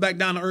of comes back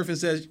down to earth and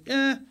says,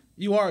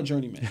 you are a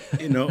journeyman?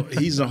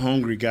 He's a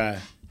hungry guy.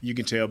 You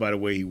can tell by the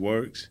way he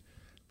works,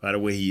 by the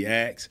way he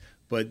acts.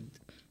 But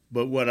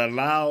what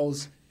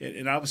allows,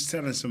 and I was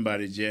telling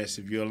somebody, Jess,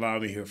 if you allow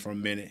me here for a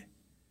minute,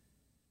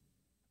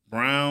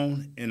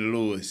 Brown and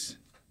Lewis,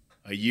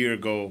 a year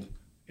ago,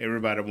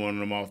 everybody wanted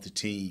them off the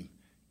team.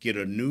 Get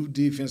a new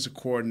defensive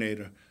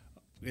coordinator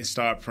and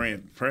start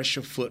playing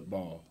pressure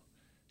football.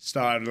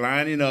 Start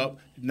lining up,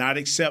 not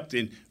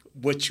accepting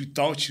what you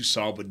thought you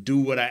saw, but do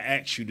what I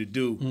asked you to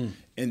do.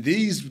 And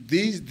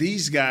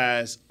these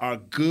guys are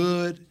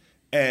good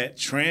at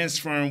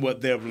transferring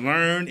what they've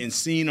learned and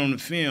seen on the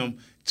film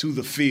to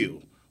the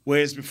field.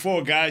 Whereas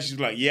before, guys used to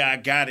be like, I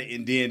got it.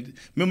 And then,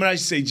 remember I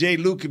used to say Jay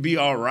Luke could be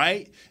all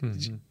right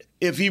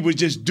if he would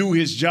just do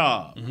his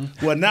job.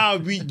 Well, now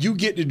you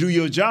get to do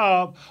your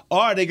job,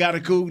 or they got a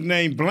cool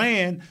named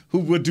Bland who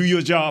will do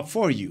your job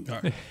for you.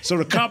 Right. So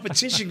the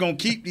competition going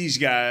to keep these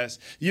guys.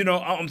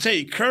 I'm telling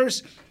you,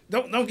 Kearse,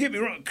 don't get me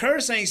wrong.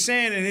 Kearse ain't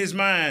saying in his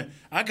mind,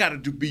 I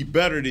got to be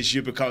better this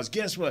year because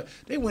guess what?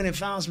 They went and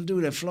found some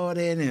dude at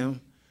Florida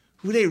A&M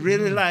who they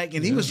really like,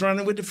 and he was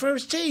running with the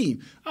first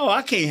team. Oh,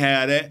 I can't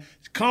have that.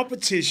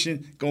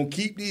 Competition going to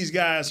keep these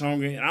guys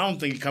hungry, and I don't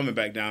think he's coming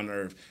back down to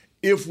earth.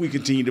 if we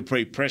continue to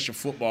play pressure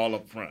football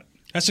up front.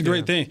 That's a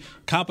great thing.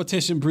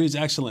 Competition breeds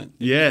excellence.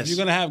 Yes. If you're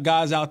going to have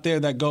guys out there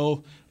that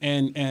go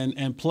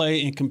and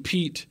play and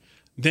compete,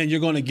 then you're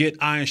going to get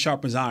iron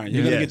sharpens iron.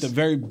 You're going to get the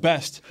very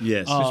best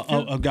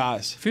of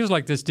guys. Feels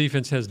like this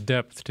defense has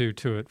depth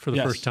to it for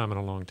the first time in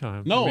a long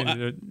time.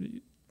 No,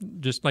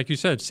 just like you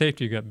said,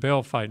 safety. You got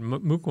Bell fighting.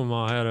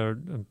 Mukwama had I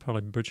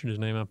probably butchered his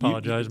name. I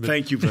apologize.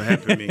 Thank you for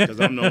helping me because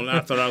I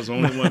thought I was the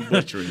only one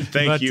butchering.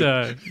 Thank you.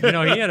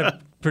 He had a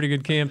pretty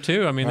good camp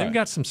too. I memean, they've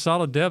got some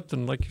solid depth,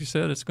 and like you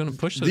said, it's going to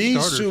push those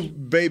starters. These two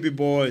baby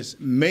boys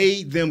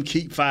made them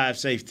keep 5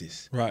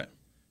 safeties. Right.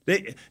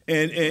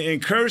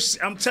 And Curse,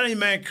 I'm telling you,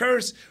 man,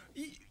 Curse,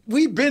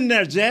 we've been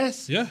there,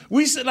 Jess. Yeah.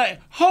 We said,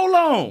 hold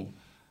on.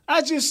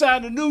 I just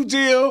signed a new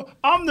deal.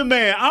 I'm the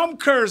man. I'm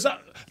Curse.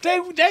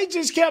 They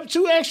just kept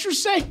 2 extra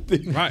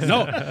safeties. Right.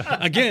 No.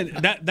 Again,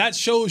 that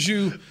shows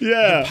you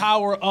the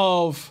power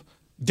of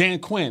Dan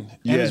Quinn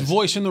and his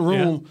voice in the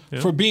room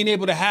for being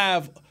able to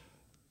have –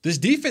 this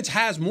defense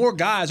has more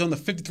guys on the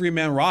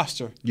 53-man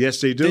roster.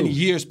 Yes, they do. Than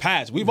years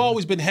past. We've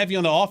always been heavy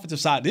on the offensive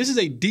side. This is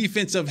a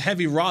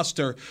defensive-heavy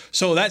roster.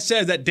 So that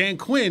says that Dan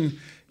Quinn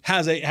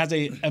has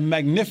a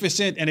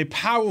magnificent and a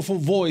powerful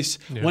voice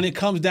when it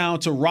comes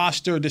down to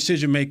roster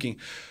decision-making.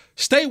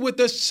 Stay with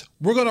us.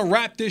 We're going to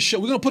wrap this show.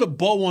 We're going to put a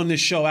bow on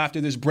this show after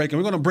this break, and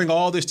we're going to bring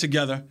all this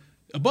together.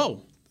 A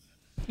bow.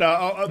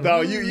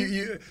 No,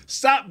 you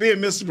stop being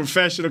Mr.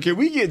 Professional. Can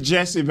we get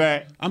Jesse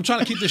back? I'm trying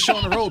to keep this show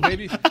on the road,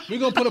 baby. We're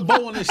going to put a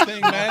bow on this thing,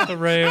 man. The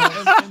rail.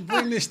 And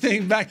bring this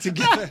thing back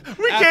together.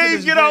 We can't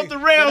even get off the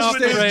rails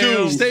with this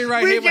dude. Stay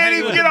right here. We can't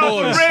even get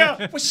off the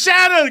rail. Well,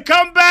 Shannon,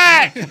 come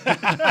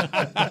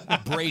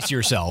back. Brace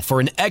yourself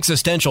for an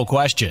existential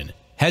question.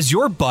 Has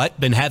your butt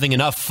been having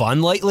enough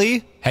fun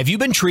lately? Have you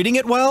been treating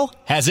it well?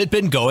 Has it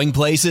been going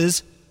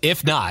places?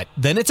 If not,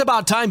 then it's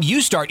about time you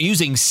start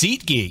using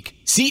SeatGeek.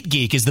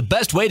 SeatGeek is the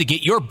best way to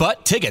get your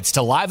butt tickets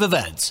to live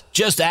events.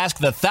 Just ask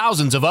the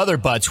thousands of other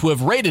butts who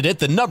have rated it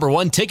the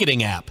 #1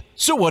 ticketing app.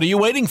 So what are you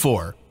waiting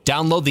for?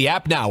 Download the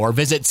app now or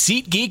visit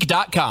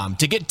SeatGeek.com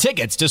to get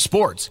tickets to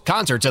sports,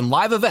 concerts, and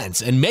live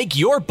events and make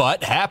your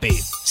butt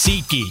happy.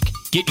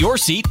 SeatGeek. Get your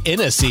seat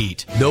in a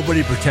seat.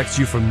 Nobody protects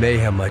you from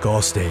mayhem like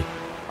Allstate.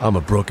 I'm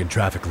a broken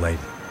traffic light.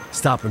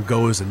 Stop and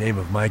go is the name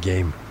of my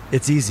game.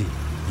 It's easy.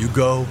 You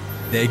go,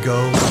 they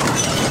go.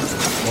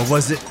 What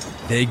was it?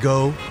 They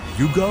go,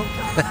 you go?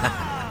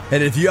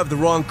 And if you have the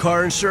wrong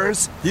car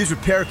insurance, these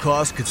repair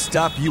costs could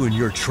stop you in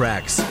your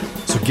tracks.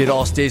 So get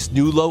Allstate's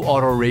new low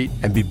auto rate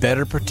and be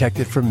better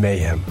protected from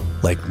mayhem,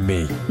 like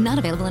me. Not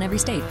available in every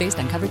state based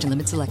on coverage and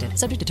limits selected.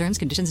 Subject to terms,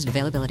 conditions, and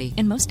availability.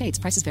 In most states,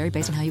 prices vary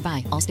based on how you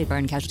buy. Allstate Bar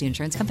and Casualty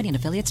Insurance Company and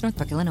affiliates,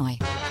 Northbrook, Illinois.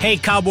 Hey,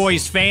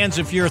 Cowboys fans,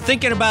 if you're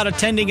thinking about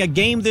attending a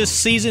game this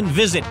season,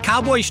 visit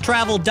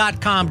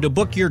cowboystravel.com to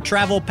book your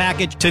travel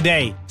package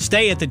today.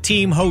 Stay at the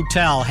team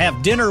hotel,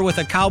 have dinner with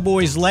a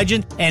Cowboys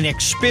legend, and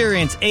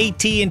experience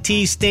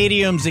AT&T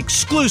Stadium's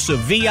exclusive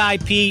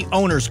VIP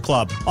Owners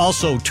Club.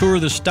 Also, tour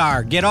the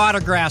Star, get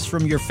autographs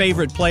from your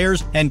favorite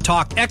players, and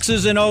talk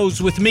X's and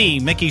O's with me,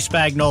 Mickey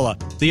Spagnola.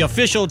 The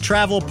official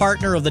travel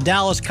partner of the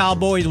Dallas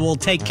Cowboys will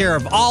take care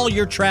of all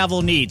your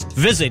travel needs.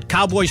 Visit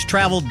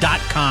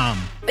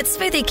cowboystravel.com. With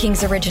Smoothie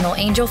King's original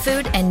Angel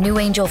Food and new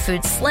Angel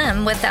Food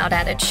Slim without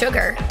added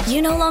sugar,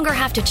 you no longer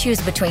have to choose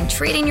between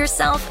treating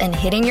yourself and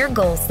hitting your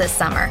goals this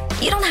summer.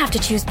 You don't have to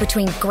choose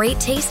between great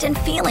taste and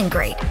feeling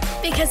great.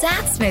 Because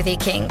at Smoothie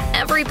King,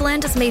 every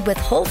blend is made with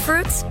whole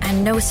fruits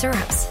and no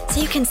syrups,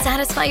 so you can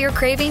satisfy your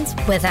cravings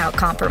without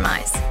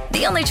compromise.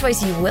 The only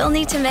choice you will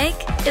need to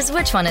make is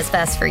which one is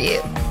best for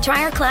you.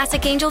 Try our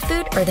classic Angel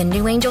Food or the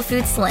new Angel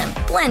Food Slim,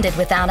 blended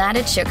without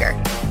added sugar.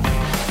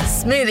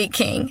 Smoothie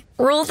King,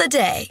 rule the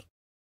day.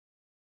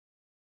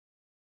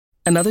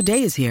 Another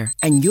day is here,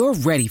 and you're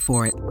ready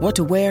for it. What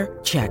to wear?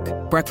 Check.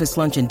 Breakfast,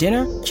 lunch, and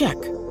dinner? Check.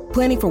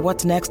 Planning for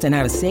what's next and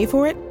how to save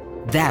for it?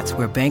 That's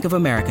where Bank of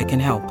America can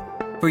help.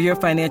 For your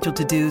financial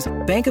to-dos,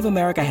 Bank of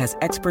America has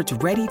experts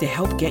ready to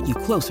help get you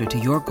closer to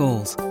your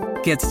goals.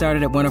 Get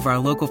started at one of our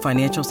local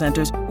financial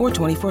centers or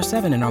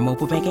 24/7 in our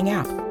mobile banking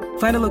app.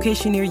 Find a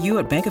location near you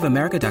at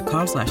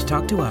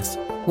bankofamerica.com/talktous.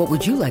 What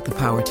would you like the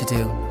power to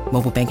do?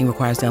 Mobile banking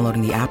requires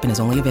downloading the app and is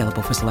only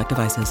available for select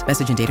devices.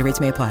 Message and data rates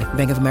may apply.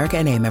 Bank of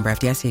America NA, member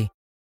FDIC.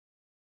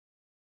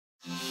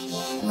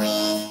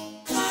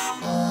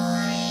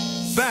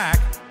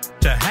 Back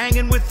to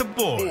Hanging with the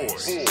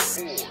Boys.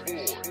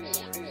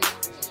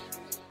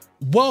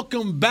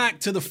 Welcome back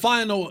to the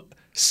final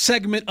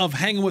segment of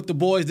Hanging with the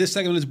Boys. This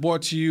segment is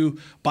brought to you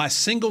by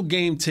Single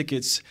Game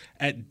Tickets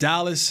at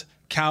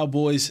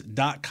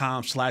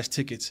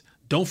DallasCowboys.com/tickets.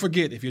 Don't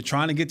forget, if you're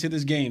trying to get to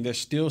this game, there's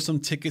still some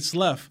tickets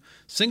left.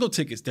 Single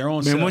tickets, they're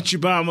on sale. Man, what you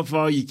buy them for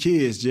all your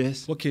kids,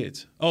 Jess? What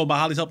kids? Oh, by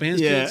Holly's Helping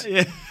Hands kids?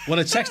 Yeah. Well,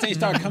 the checks ain't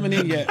start coming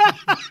in yet.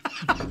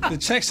 The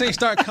checks ain't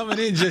start coming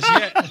in just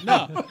yet.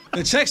 No,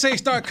 the checks ain't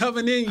start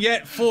coming in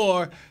yet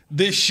for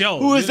this show.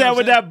 Who is that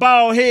with that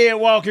bald head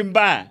walking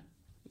by?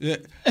 Yeah,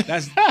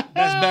 that's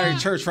Barry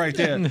Church right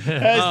there.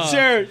 That's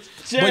Church.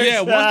 But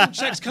yeah, once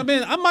the checks come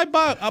in, I might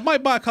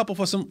buy a couple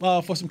for some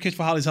kids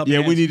for Holly's Helping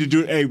Yeah, Hands. we need to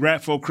do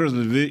Rap for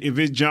Christmas. If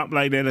it jump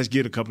like that, let's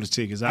get a couple of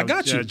tickets. I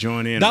got you. I'll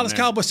join in. Dallas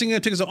Cowboys singing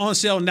tickets are on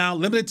sale now.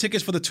 Limited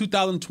tickets for the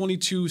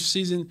 2022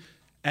 season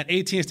at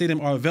AT&T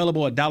Stadium are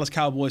available at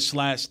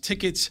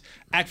DallasCowboys/tickets.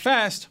 Act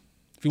fast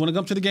if you want to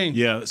come to the game.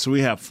 Yeah, so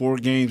we have 4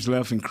 games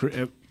left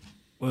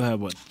we'll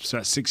have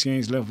 6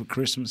 games left for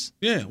Christmas.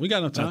 Yeah, we got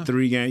enough time.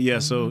 3 games. Yeah,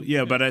 so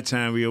by that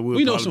time we'll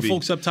we know probably some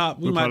folks up top.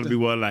 We'll probably be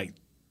like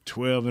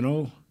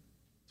 12-0.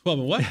 12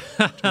 and what?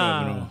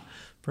 12-0.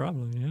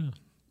 Probably, yeah.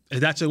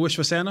 Is that your wish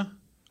for Santa?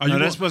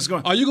 That's what's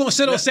going. Are you going to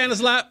sit on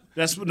Santa's lap?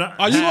 That's what.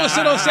 Are you going to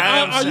sit on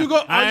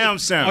Santa? I am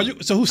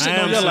Santa. So who's sitting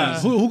on your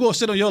lap? Who going to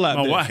sit on your lap?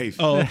 My then? wife.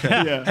 Oh, okay.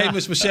 Yeah. Hey,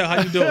 Miss Michelle,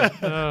 how you doing?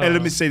 Hey,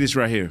 let me say this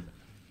right here,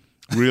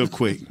 real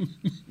quick.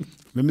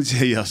 Let me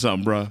tell y'all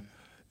something, bro.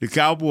 The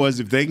Cowboys,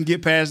 if they can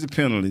get past the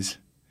penalties,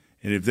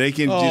 and if they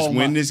can just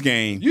win this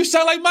game. You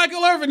sound like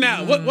Michael Irvin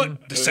now.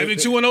 What? The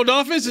 72-0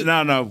 Dolphins? No.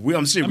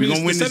 I'm serious. We're going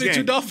to win this game. The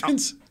 72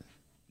 Dolphins?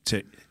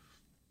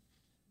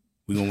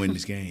 We're going to win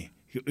this game.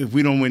 If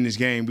we don't win this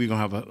game, we're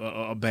going to have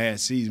a bad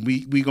season.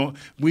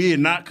 We are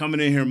not coming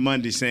in here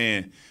Monday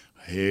saying,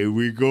 here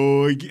we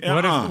go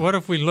again. What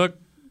if we look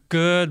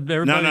good?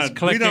 Everybody's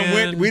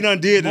clicking. We done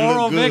did it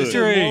look good.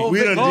 Victory.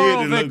 We done did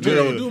it look good. We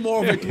don't do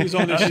moral victories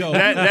on this show.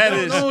 That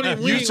is,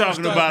 you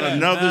talking about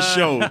another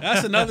show.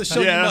 That's another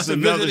show. Yeah, that's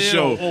another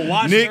show.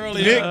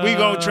 Nick, we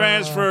gonna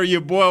transfer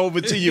your boy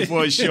over to you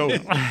for a show.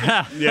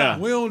 Yeah,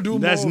 we don't do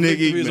moral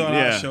victories on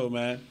our show,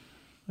 man.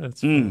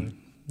 That's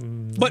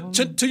But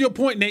to your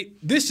point,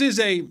 Nate, this is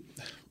I'm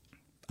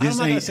not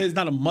going to say it's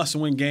not a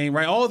must-win game,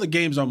 right? All the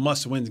games are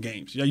must-win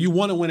games. You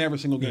want to win every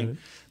single game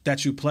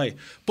that you play.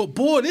 But,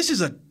 boy, this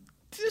is a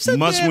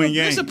must-win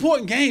game. It's an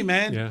important game,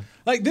 man. Yeah.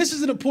 Like, this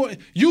is an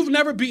important – you've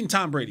never beaten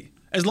Tom Brady.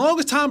 As long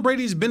as Tom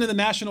Brady's been in the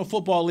National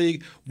Football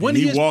League, when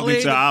he walk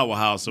into our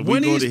house, so we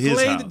go to his house.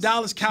 When he's played the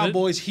Dallas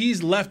Cowboys,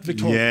 he's left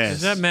victorious. Yes.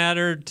 Does that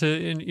matter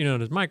to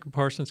does Michael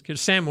Parsons care?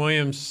 Sam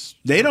Williams?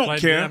 They don't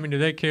care. I mean, do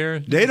they care?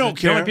 They don't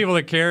care. The only people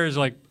that care is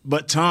like.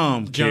 But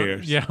Tom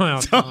cares. Yeah,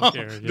 well, Tom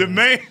cares.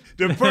 Yeah.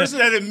 The person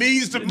that it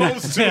means the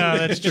most to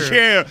that's true.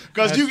 care.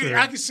 Because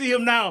I can see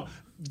him now.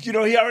 He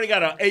already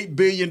got an $8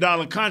 billion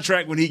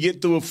contract when he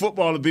get through a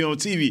football to be on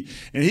TV,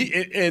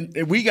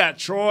 and we got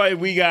Troy,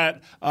 we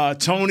got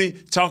Tony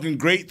talking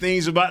great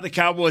things about the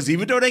Cowboys,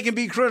 even though they can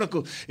be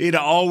critical. It'll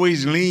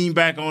always lean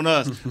back on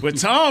us, but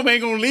Tom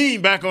ain't gonna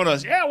lean back on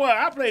us. Yeah, well,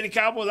 I played the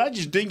Cowboys. I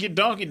just dink and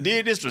dunk and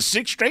did this for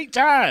 6 straight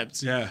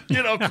times. Yeah,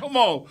 come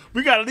on,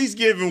 we got to at least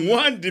give him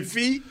one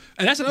defeat.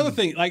 And that's another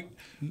thing, like.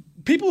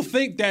 People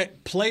think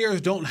that players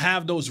don't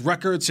have those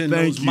records and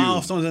those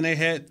milestones in their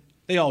head.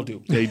 They all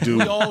do. They do.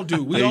 We all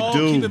do. We all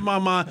keep it in my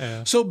mind.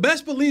 Yeah. So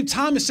best believe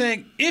Tom is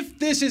saying, if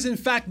this is in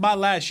fact my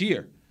last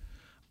year,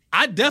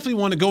 I definitely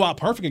want to go out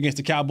perfect against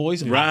the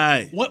Cowboys.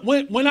 Right.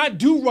 When I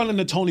do run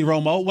into Tony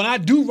Romo, when I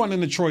do run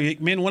into Troy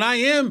Aikman, when I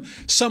am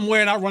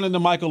somewhere and I run into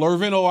Michael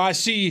Irvin or I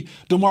see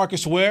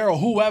DeMarcus Ware or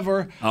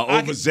whoever.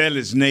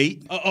 Overzealous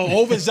Nate.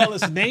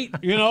 Overzealous Nate,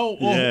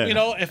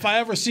 if I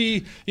ever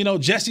see,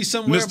 Jesse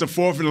somewhere. Mr.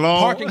 Fourth and Long.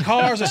 Parking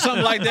cars or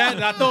something like that,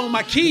 and I throw him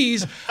my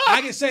keys,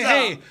 I can say,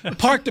 hey,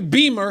 park the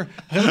Beamer,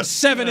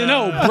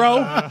 7-0, bro.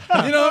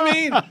 You know what I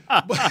mean?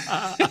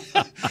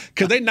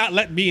 Because they not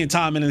letting me and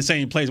Tom in the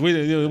same place.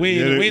 We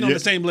ain't on the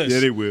same list. Yeah,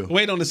 they will.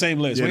 We ain't on the same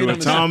list. Yeah,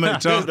 Tom,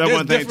 that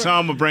one thing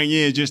Tom will bring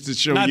you in just to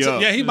show you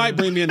up. Yeah, he might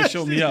bring me in to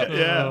show me up.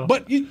 Yeah.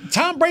 But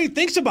Tom Brady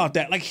thinks about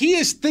that. Like, he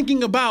is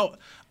thinking about,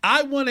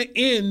 I want to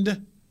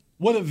end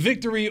with a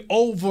victory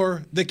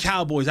over the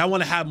Cowboys. I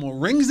want to have more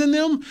rings than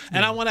them,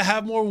 and I want to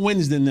have more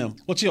wins than them.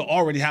 Well, you'll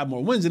already have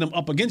more wins than them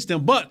up against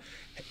them, but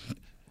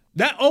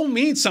that O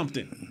means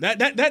something.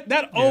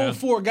 That O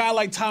for a guy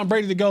like Tom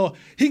Brady to go,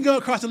 he can go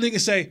across the league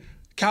and say,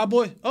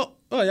 Cowboy, oh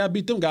yeah, I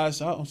beat them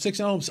guys. I'm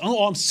 6-0.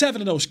 Oh, I'm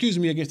 7-0. Excuse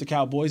me, against the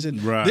Cowboys. And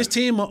this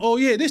team.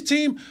 This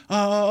team.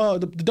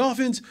 The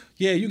Dolphins.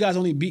 Yeah, you guys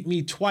only beat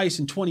me twice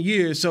in 20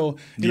 years. So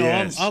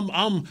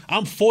I'm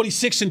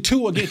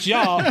 46-2 against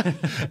y'all.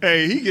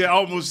 Hey, he can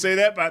almost say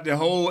that about the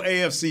whole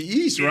AFC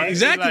East, right?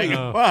 Exactly.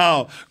 Like,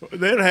 wow,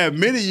 they'll have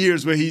many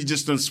years where he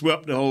just done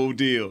swept the whole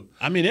deal.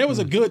 I mean, there was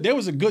a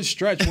good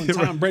stretch when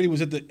Tom Brady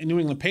was at the New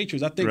England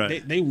Patriots. I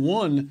think they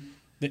won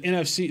the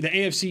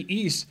AFC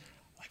East.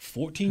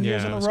 14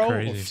 years in a row,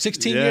 or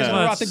 16 years in a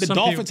row. I think the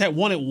Dolphins had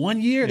won it 1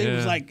 year. It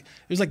was like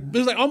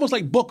almost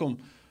like book 'em.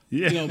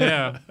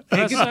 Yeah.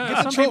 Hey,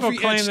 some people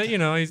claim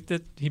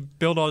that he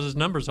built all his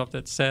numbers off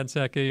that sad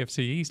sack AFC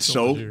East.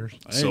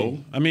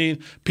 I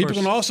mean, people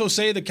can also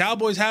say the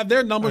Cowboys have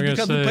their numbers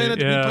because we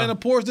playing a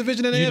poorest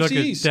division in the AFC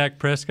East. Dak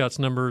Prescott's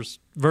numbers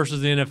versus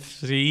the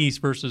NFC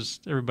East versus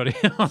everybody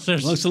else.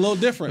 It's a little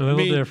different.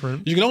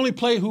 Different. You can only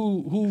play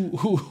who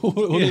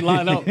they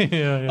line up,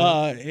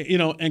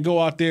 and go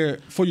out there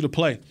for you to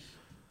play.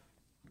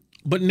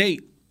 But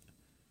Nate,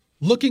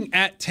 looking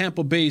at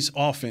Tampa Bay's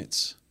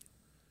offense.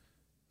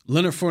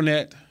 Leonard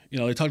Fournette,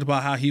 they talked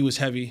about how he was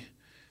heavy.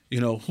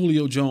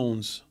 Julio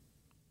Jones,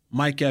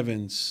 Mike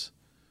Evans,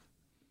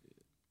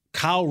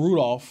 Kyle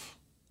Rudolph,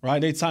 right?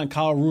 They signed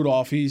Kyle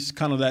Rudolph. He's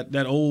kind of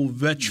that old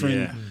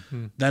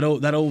veteran, that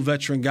old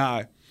veteran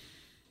guy.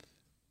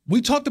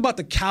 We talked about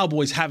the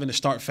Cowboys having to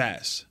start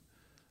fast.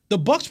 The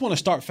Bucs want to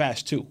start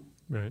fast too.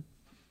 Right.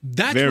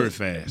 Very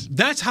fast.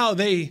 That's how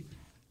they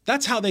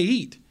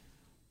eat.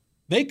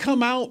 They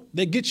come out,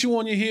 they get you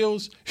on your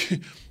heels.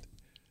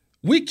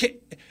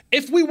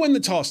 If we win the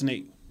toss,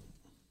 Nate,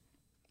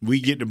 we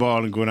get the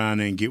ball and go down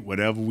there and get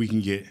whatever we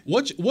can get.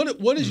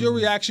 What is your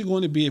reaction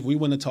going to be if we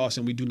win the toss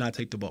and we do not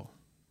take the ball?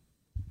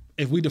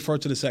 If we defer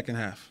to the second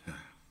half?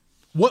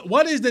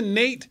 What is the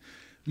Nate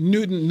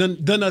Newton,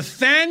 the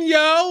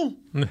Nathaniel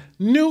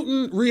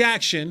Newton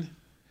reaction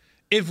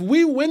if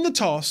we win the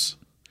toss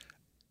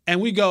and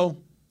we go,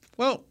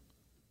 well,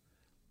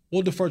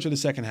 we'll defer to the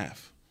second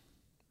half?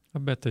 I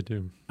bet they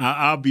do.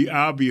 I'll be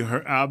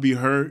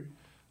hurt,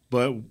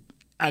 but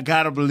I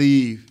gotta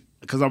believe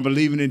because I'm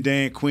believing in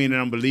Dan Quinn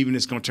and I'm believing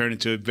it's gonna turn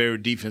into a very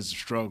defensive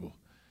struggle.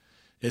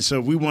 And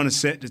so we want to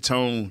set the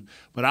tone.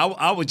 But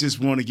I would just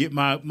want to get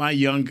my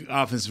young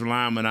offensive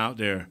linemen out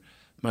there,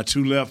 my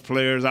two left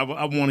players. I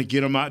want to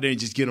get them out there and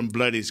just get them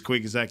bloody as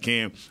quick as I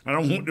can. I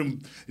don't want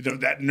them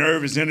that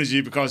nervous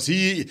energy because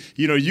you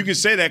can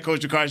say that,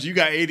 Coach because you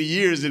got 80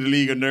 years in the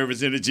league of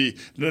nervous energy.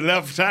 The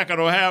left tackle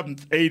don't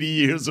have 80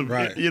 years of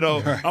right.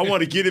 I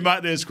want to get him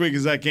out there as quick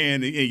as I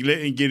can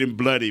and get him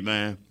bloody,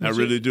 man. I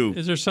really do.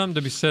 Is there something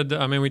to be said?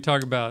 We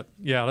talk about,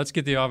 let's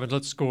get the offense,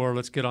 let's score,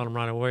 let's get on them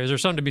right away. Is there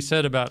something to be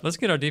said about let's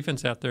get our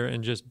defense out there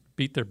and just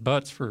beat their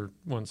butts for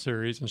one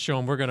series and show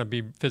them we're going to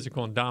be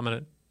physical and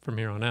dominant from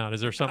here on out?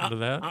 Is there something to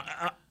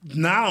that?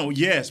 Now,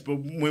 yes, but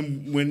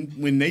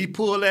when they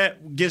pull that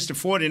against the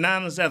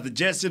 49ers after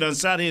Jesse done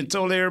sat here and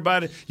told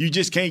everybody you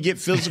just can't get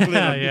physical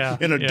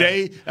in a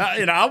day,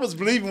 I was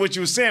believing what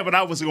you were saying, but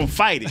I was going to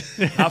fight it.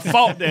 I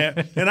fought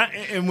that,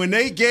 and when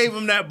they gave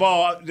him that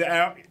ball,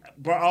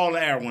 all the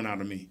air went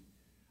out of me.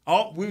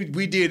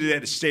 We did it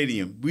at the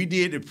stadium. We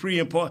did the pre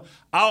and post.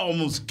 I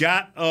almost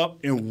got up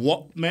and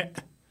walked. Man,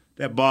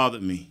 that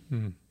bothered me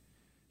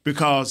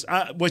because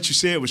what you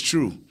said was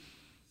true.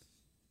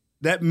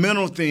 That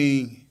mental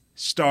thing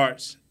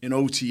starts in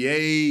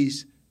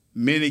OTAs,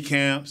 mini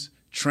camps,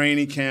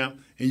 training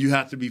camp, and you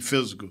have to be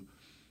physical.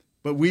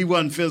 But we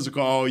wasn't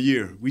physical all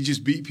year. We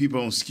just beat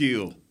people on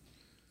skill,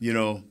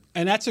 And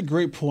that's a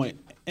great point.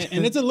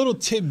 And it's a little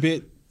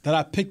tidbit that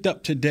I picked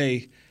up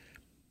today.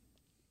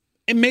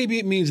 And maybe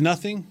it means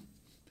nothing.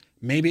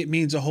 Maybe it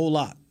means a whole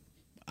lot.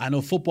 I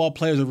know football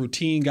players are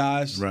routine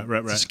guys. Right.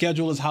 The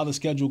schedule is how the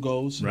schedule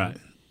goes. Right.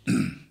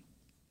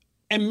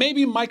 And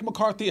maybe Mike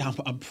McCarthy,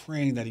 I'm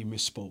praying that he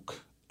misspoke.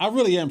 I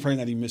really am praying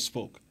that he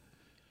misspoke.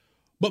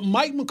 But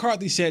Mike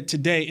McCarthy said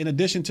today, in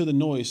addition to the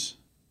noise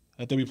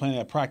that they'll be playing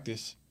at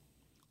practice,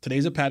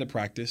 today's a padded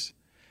practice,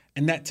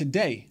 and that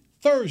today,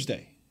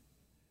 Thursday,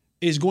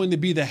 is going to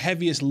be the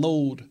heaviest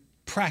load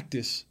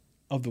practice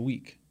of the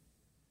week.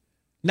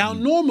 Now,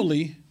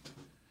 normally,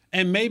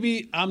 and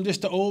maybe I'm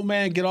just an old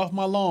man, get off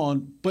my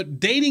lawn, but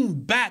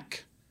dating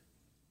back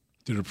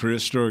to the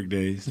prehistoric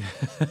days.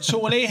 So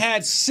when they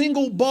had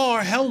single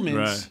bar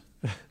helmets,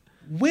 right.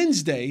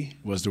 Wednesday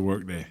was the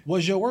work day.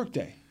 Was your work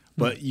day.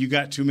 But you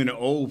got too many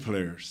old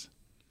players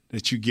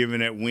that you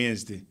giving that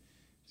Wednesday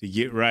to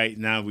get right.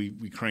 Now we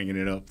cranking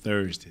it up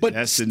Thursday. But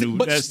Jesse,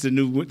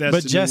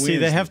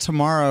 they have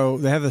tomorrow.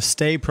 They have the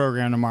stay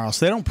program tomorrow,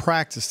 so they don't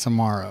practice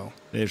tomorrow.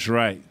 That's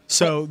right.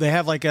 So they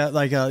have like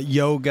a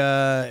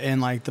yoga and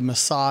like the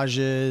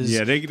massages.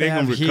 Yeah, they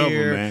gonna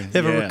recover, man.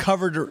 They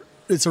have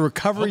It's a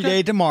recovery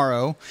day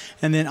tomorrow,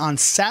 and then on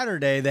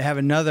Saturday they have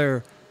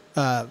another,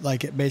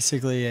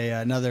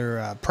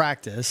 another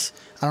practice.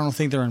 I don't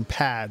think they're in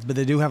pads, but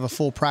they do have a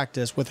full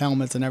practice with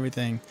helmets and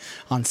everything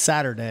on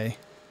Saturday.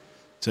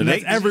 So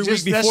they every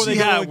week before they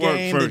go to a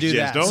game, they do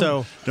that.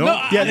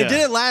 They did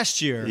it last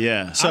year.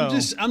 Yeah. So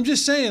I'm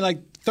just saying, like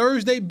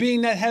Thursday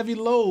being that heavy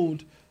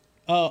load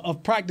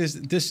of practice,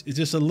 this is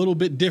just a little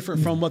bit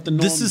different from what the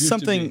norm This is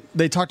something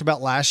they talked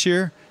about last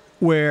year,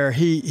 where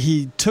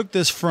he took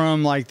this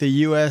from like the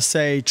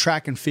USA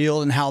track and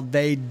field and how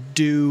they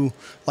do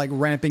like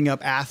ramping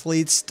up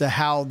athletes to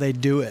how they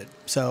do it.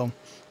 So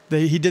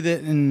he did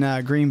it in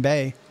Green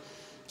Bay.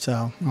 So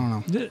I don't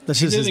know. That's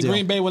he just did his it in deal.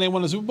 Green Bay when they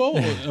won the Super Bowl.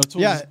 And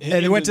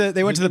they went to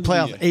the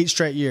playoff 8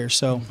 straight years.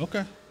 So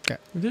okay.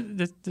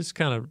 This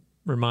kind of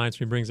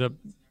reminds me, brings up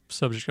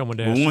subject I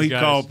wanted to ask when you he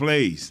guys. called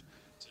plays.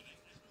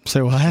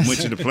 Say what?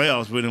 Went to the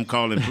playoffs with him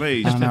calling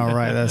plays. I know,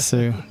 right? That's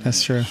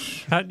true.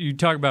 How you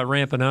talk about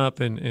ramping up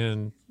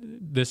and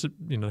this,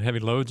 heavy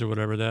loads or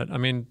whatever that. I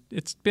mean,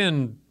 it's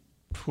been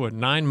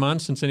 9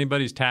 months since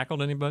anybody's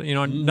tackled anybody.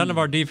 None of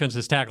our defense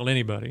has tackled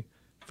anybody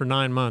for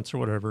 9 months or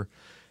whatever.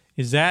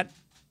 Is that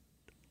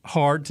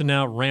hard to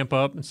now ramp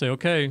up and say,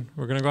 okay,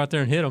 we're going to go out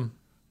there and hit them?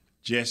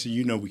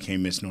 Jesse, we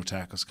can't miss no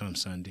tackles come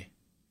Sunday.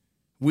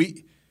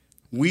 We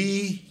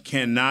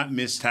cannot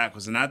miss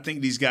tackles, and I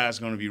think these guys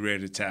are going to be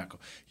ready to tackle.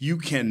 You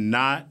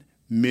cannot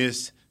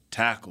miss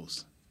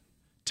tackles.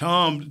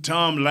 Tom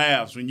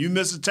laughs. When you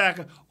miss a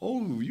tackle,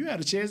 you had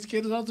a chance to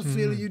get us off the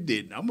field and you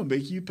didn't. I'm going to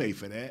make you pay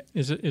for that.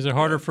 Is it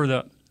harder for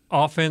the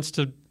offense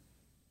to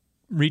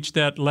reach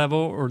that level,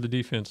 or the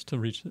defense to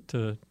reach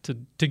to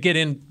get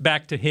in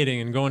back to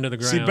hitting and going to the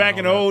ground. See, back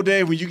in the old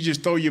days when you could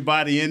just throw your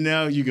body in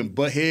there, you can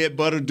butt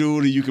a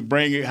dude, or you can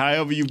bring it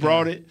however you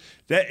brought it.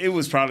 That it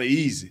was probably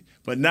easy.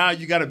 But now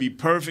you got to be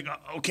perfect.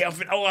 Okay,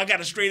 I got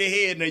a straight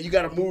ahead now. You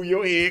got to move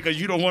your head because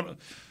you don't want to.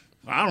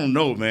 I don't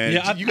know, man.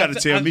 Yeah, you got to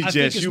tell me,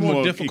 Jess, you're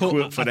more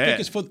equipped for that.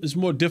 I think it's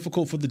more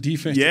difficult for the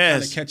defense to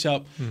kind of catch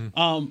up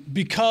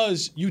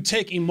because you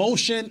take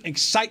emotion,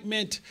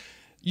 excitement.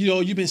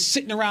 You've been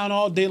sitting around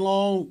all day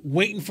long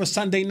waiting for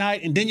Sunday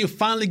night, and then you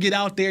finally get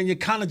out there and you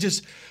kind of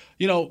just,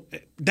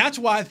 that's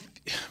why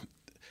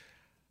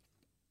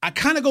I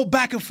kind of go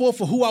back and forth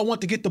for who I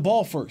want to get the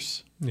ball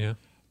first. Yeah.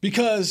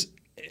 Because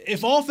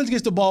if offense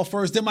gets the ball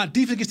first, then my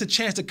defense gets a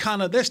chance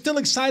to they're still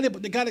excited,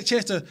 but they got a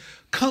chance to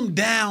come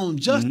down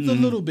just a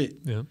little bit.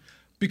 Yeah.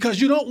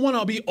 Because you don't want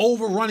to be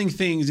overrunning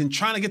things and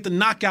trying to get the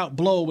knockout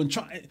blow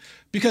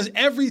because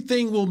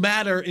everything will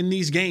matter in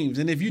these games.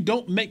 And if you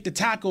don't make the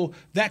tackle,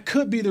 that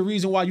could be the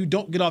reason why you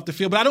don't get off the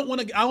field. But I don't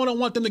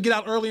want them to get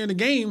out earlier in the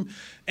game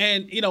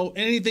and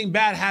anything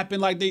bad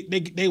happen, like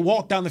they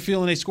walk down the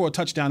field and they score a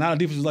touchdown. Now the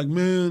defense is like,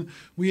 man,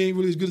 we ain't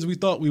really as good as we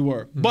thought we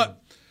were.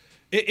 But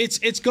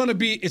it's gonna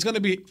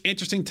be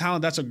interesting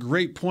talent. That's a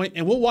great point,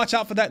 and we'll watch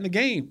out for that in the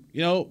game.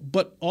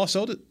 But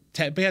also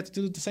Tampa Bay had to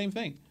do the same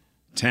thing.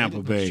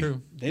 Tampa Bay,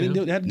 true. They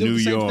had to do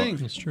the same thing.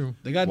 That's true.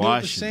 They got to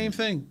do the same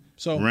thing.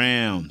 So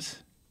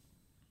Rams,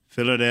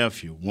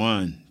 Philadelphia,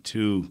 1,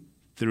 2,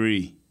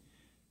 3,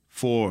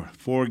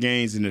 4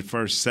 games in the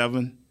first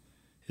 7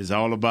 is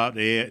all about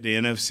the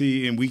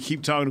NFC, and we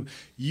keep talking.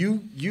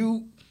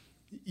 You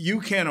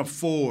can't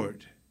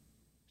afford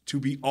to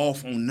be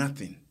off on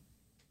nothing.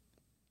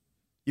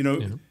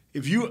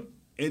 If you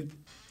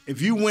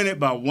win it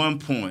by 1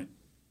 point,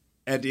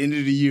 at the end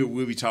of the year,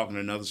 we'll be talking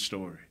another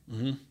story.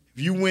 Mm-hmm. If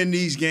you win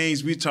these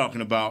games, we're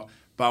talking about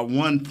by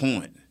 1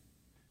 point.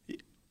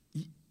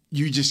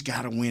 You just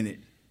got to win it.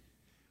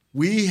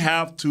 We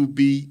have to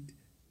beat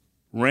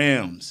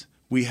Rams.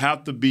 We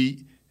have to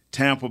beat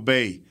Tampa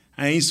Bay.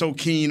 I ain't so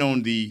keen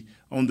on the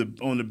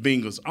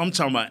Bengals. I'm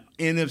talking about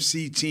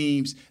NFC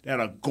teams that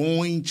are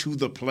going to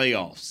the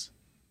playoffs.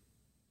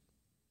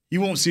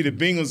 You won't see the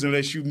Bengals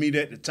unless you meet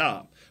at the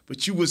top.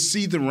 But you will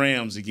see the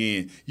Rams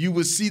again. You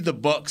will see the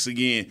Bucks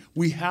again.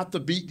 We have to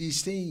beat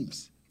these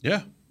teams.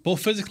 Yeah.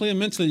 Both physically and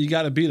mentally, you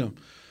got to beat them.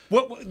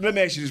 Let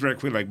me ask you this right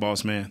quick,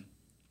 boss man.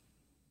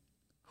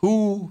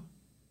 Who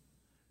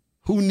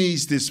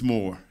needs this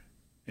more?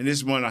 And this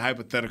is one of the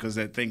hypotheticals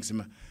that thinks,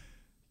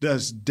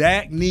 does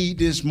Dak need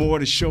this more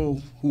to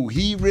show who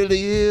he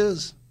really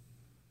is?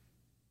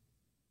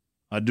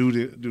 Or do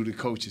the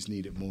coaches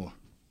need it more?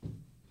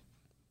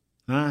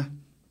 Huh?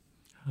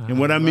 And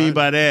what I mean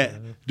by that,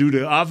 do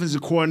the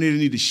offensive coordinator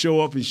need to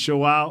show up and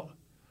show out?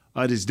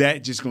 Or is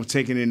Dak just going to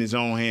take it in his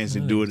own hands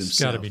and do it himself? It's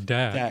got to be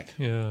Dak.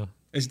 Yeah.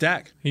 It's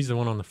Dak. He's the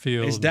one on the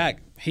field. It's Dak.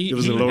 It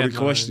was a loaded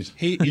question.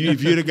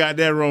 If you'd have got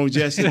that wrong,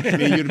 Jesse, then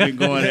you'd have been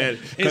going at it.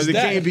 Because it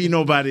can't be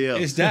nobody else.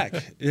 It's Dak.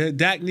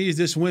 Dak needs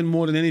this win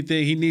more than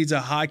anything. He needs a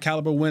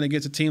high-caliber win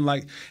against a team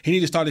he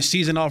needs to start the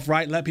season off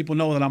right, let people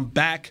know that I'm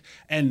back,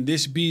 and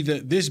this be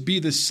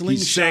the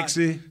slingshot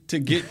to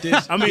get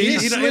this. I mean,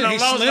 he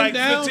lost like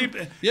down.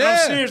 15. Yeah.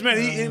 I'm serious,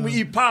 man.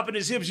 He popping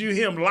his hips. You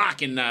hear him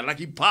locking now, like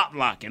he pop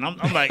locking. I'm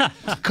like,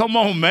 come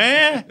on,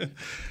 man.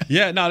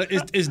 Yeah, no,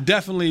 it's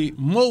definitely,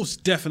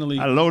 most definitely.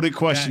 A loaded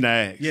question to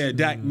ask. Yeah,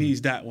 Dak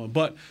needs that one.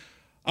 But,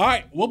 all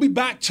right, we'll be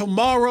back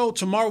tomorrow.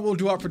 Tomorrow we'll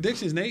do our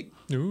predictions, Nate.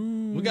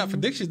 Ooh. We got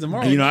predictions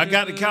tomorrow. I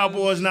got the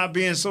Cowboys not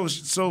being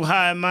so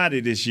high and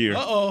mighty this year.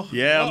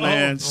 Yeah,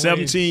 man.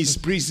 17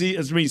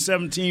 preseason,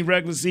 17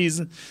 regular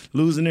season,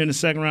 losing in the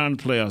second round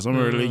of the playoffs. I'm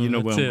going to let you know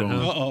where I'm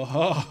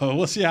going.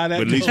 We'll see how that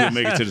goes. But at least we'll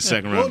make it to the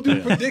second round. We'll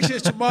do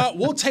predictions tomorrow.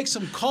 We'll take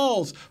some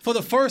calls for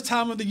the first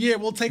time of the year.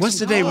 We'll take What's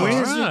some today, calls.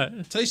 Wednesday?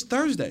 Right. Today's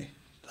Thursday.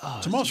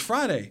 Tomorrow's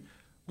Friday.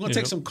 We're going to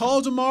take some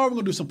calls tomorrow. We're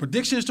going to do some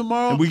predictions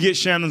tomorrow. And we get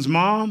Shannon's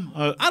mom?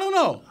 I don't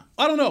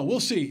know. We'll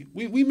see.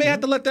 We may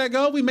have to let that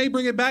go. We may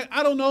bring it back.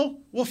 I don't know.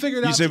 We'll figure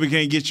it out. You said we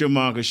can't get your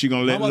mom because she's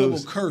going to let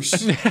loose.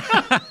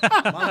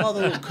 My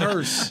mother will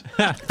curse.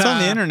 It's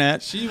on the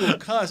internet. She will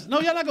cuss. No,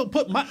 y'all not going to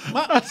put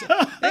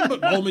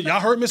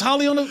y'all heard Miss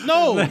Holly on the...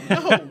 No.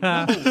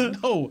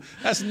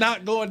 That's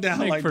not going down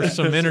like that. For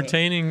some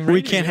entertaining radio.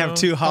 We can't have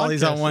two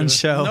Hollies on one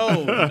show.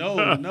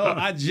 No.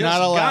 I just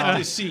got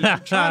this seat.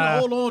 I'm trying to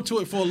hold on to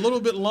it for a little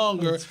bit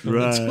longer.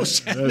 Until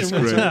Shannon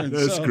returns.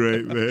 That's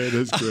great, man.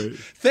 That's great.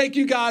 Thank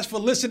you guys for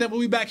listening. We'll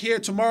be back here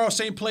tomorrow,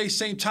 same place,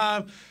 same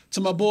time. To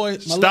my boy,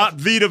 Stop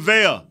Vita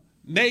Vea.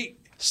 Nate.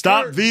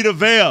 Stop Vita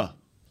Vea.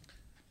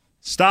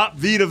 Stop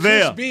Vita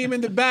Vea. Chris Beam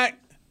in the back.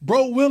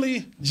 Bro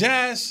Willie,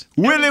 Jazz.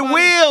 Willie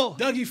Will.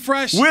 Dougie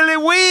Fresh. Willie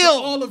Will.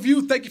 To all of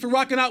you, thank you for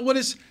rocking out with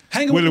us.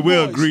 Hanging Willie with the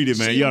Will boys. greedy,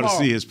 man. You ought to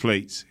see his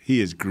plates. He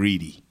is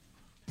greedy.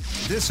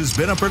 This has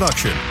been a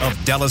production of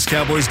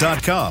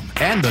DallasCowboys.com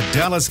and the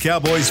Dallas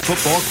Cowboys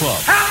Football Club.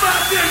 How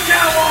about this,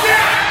 Cowboys?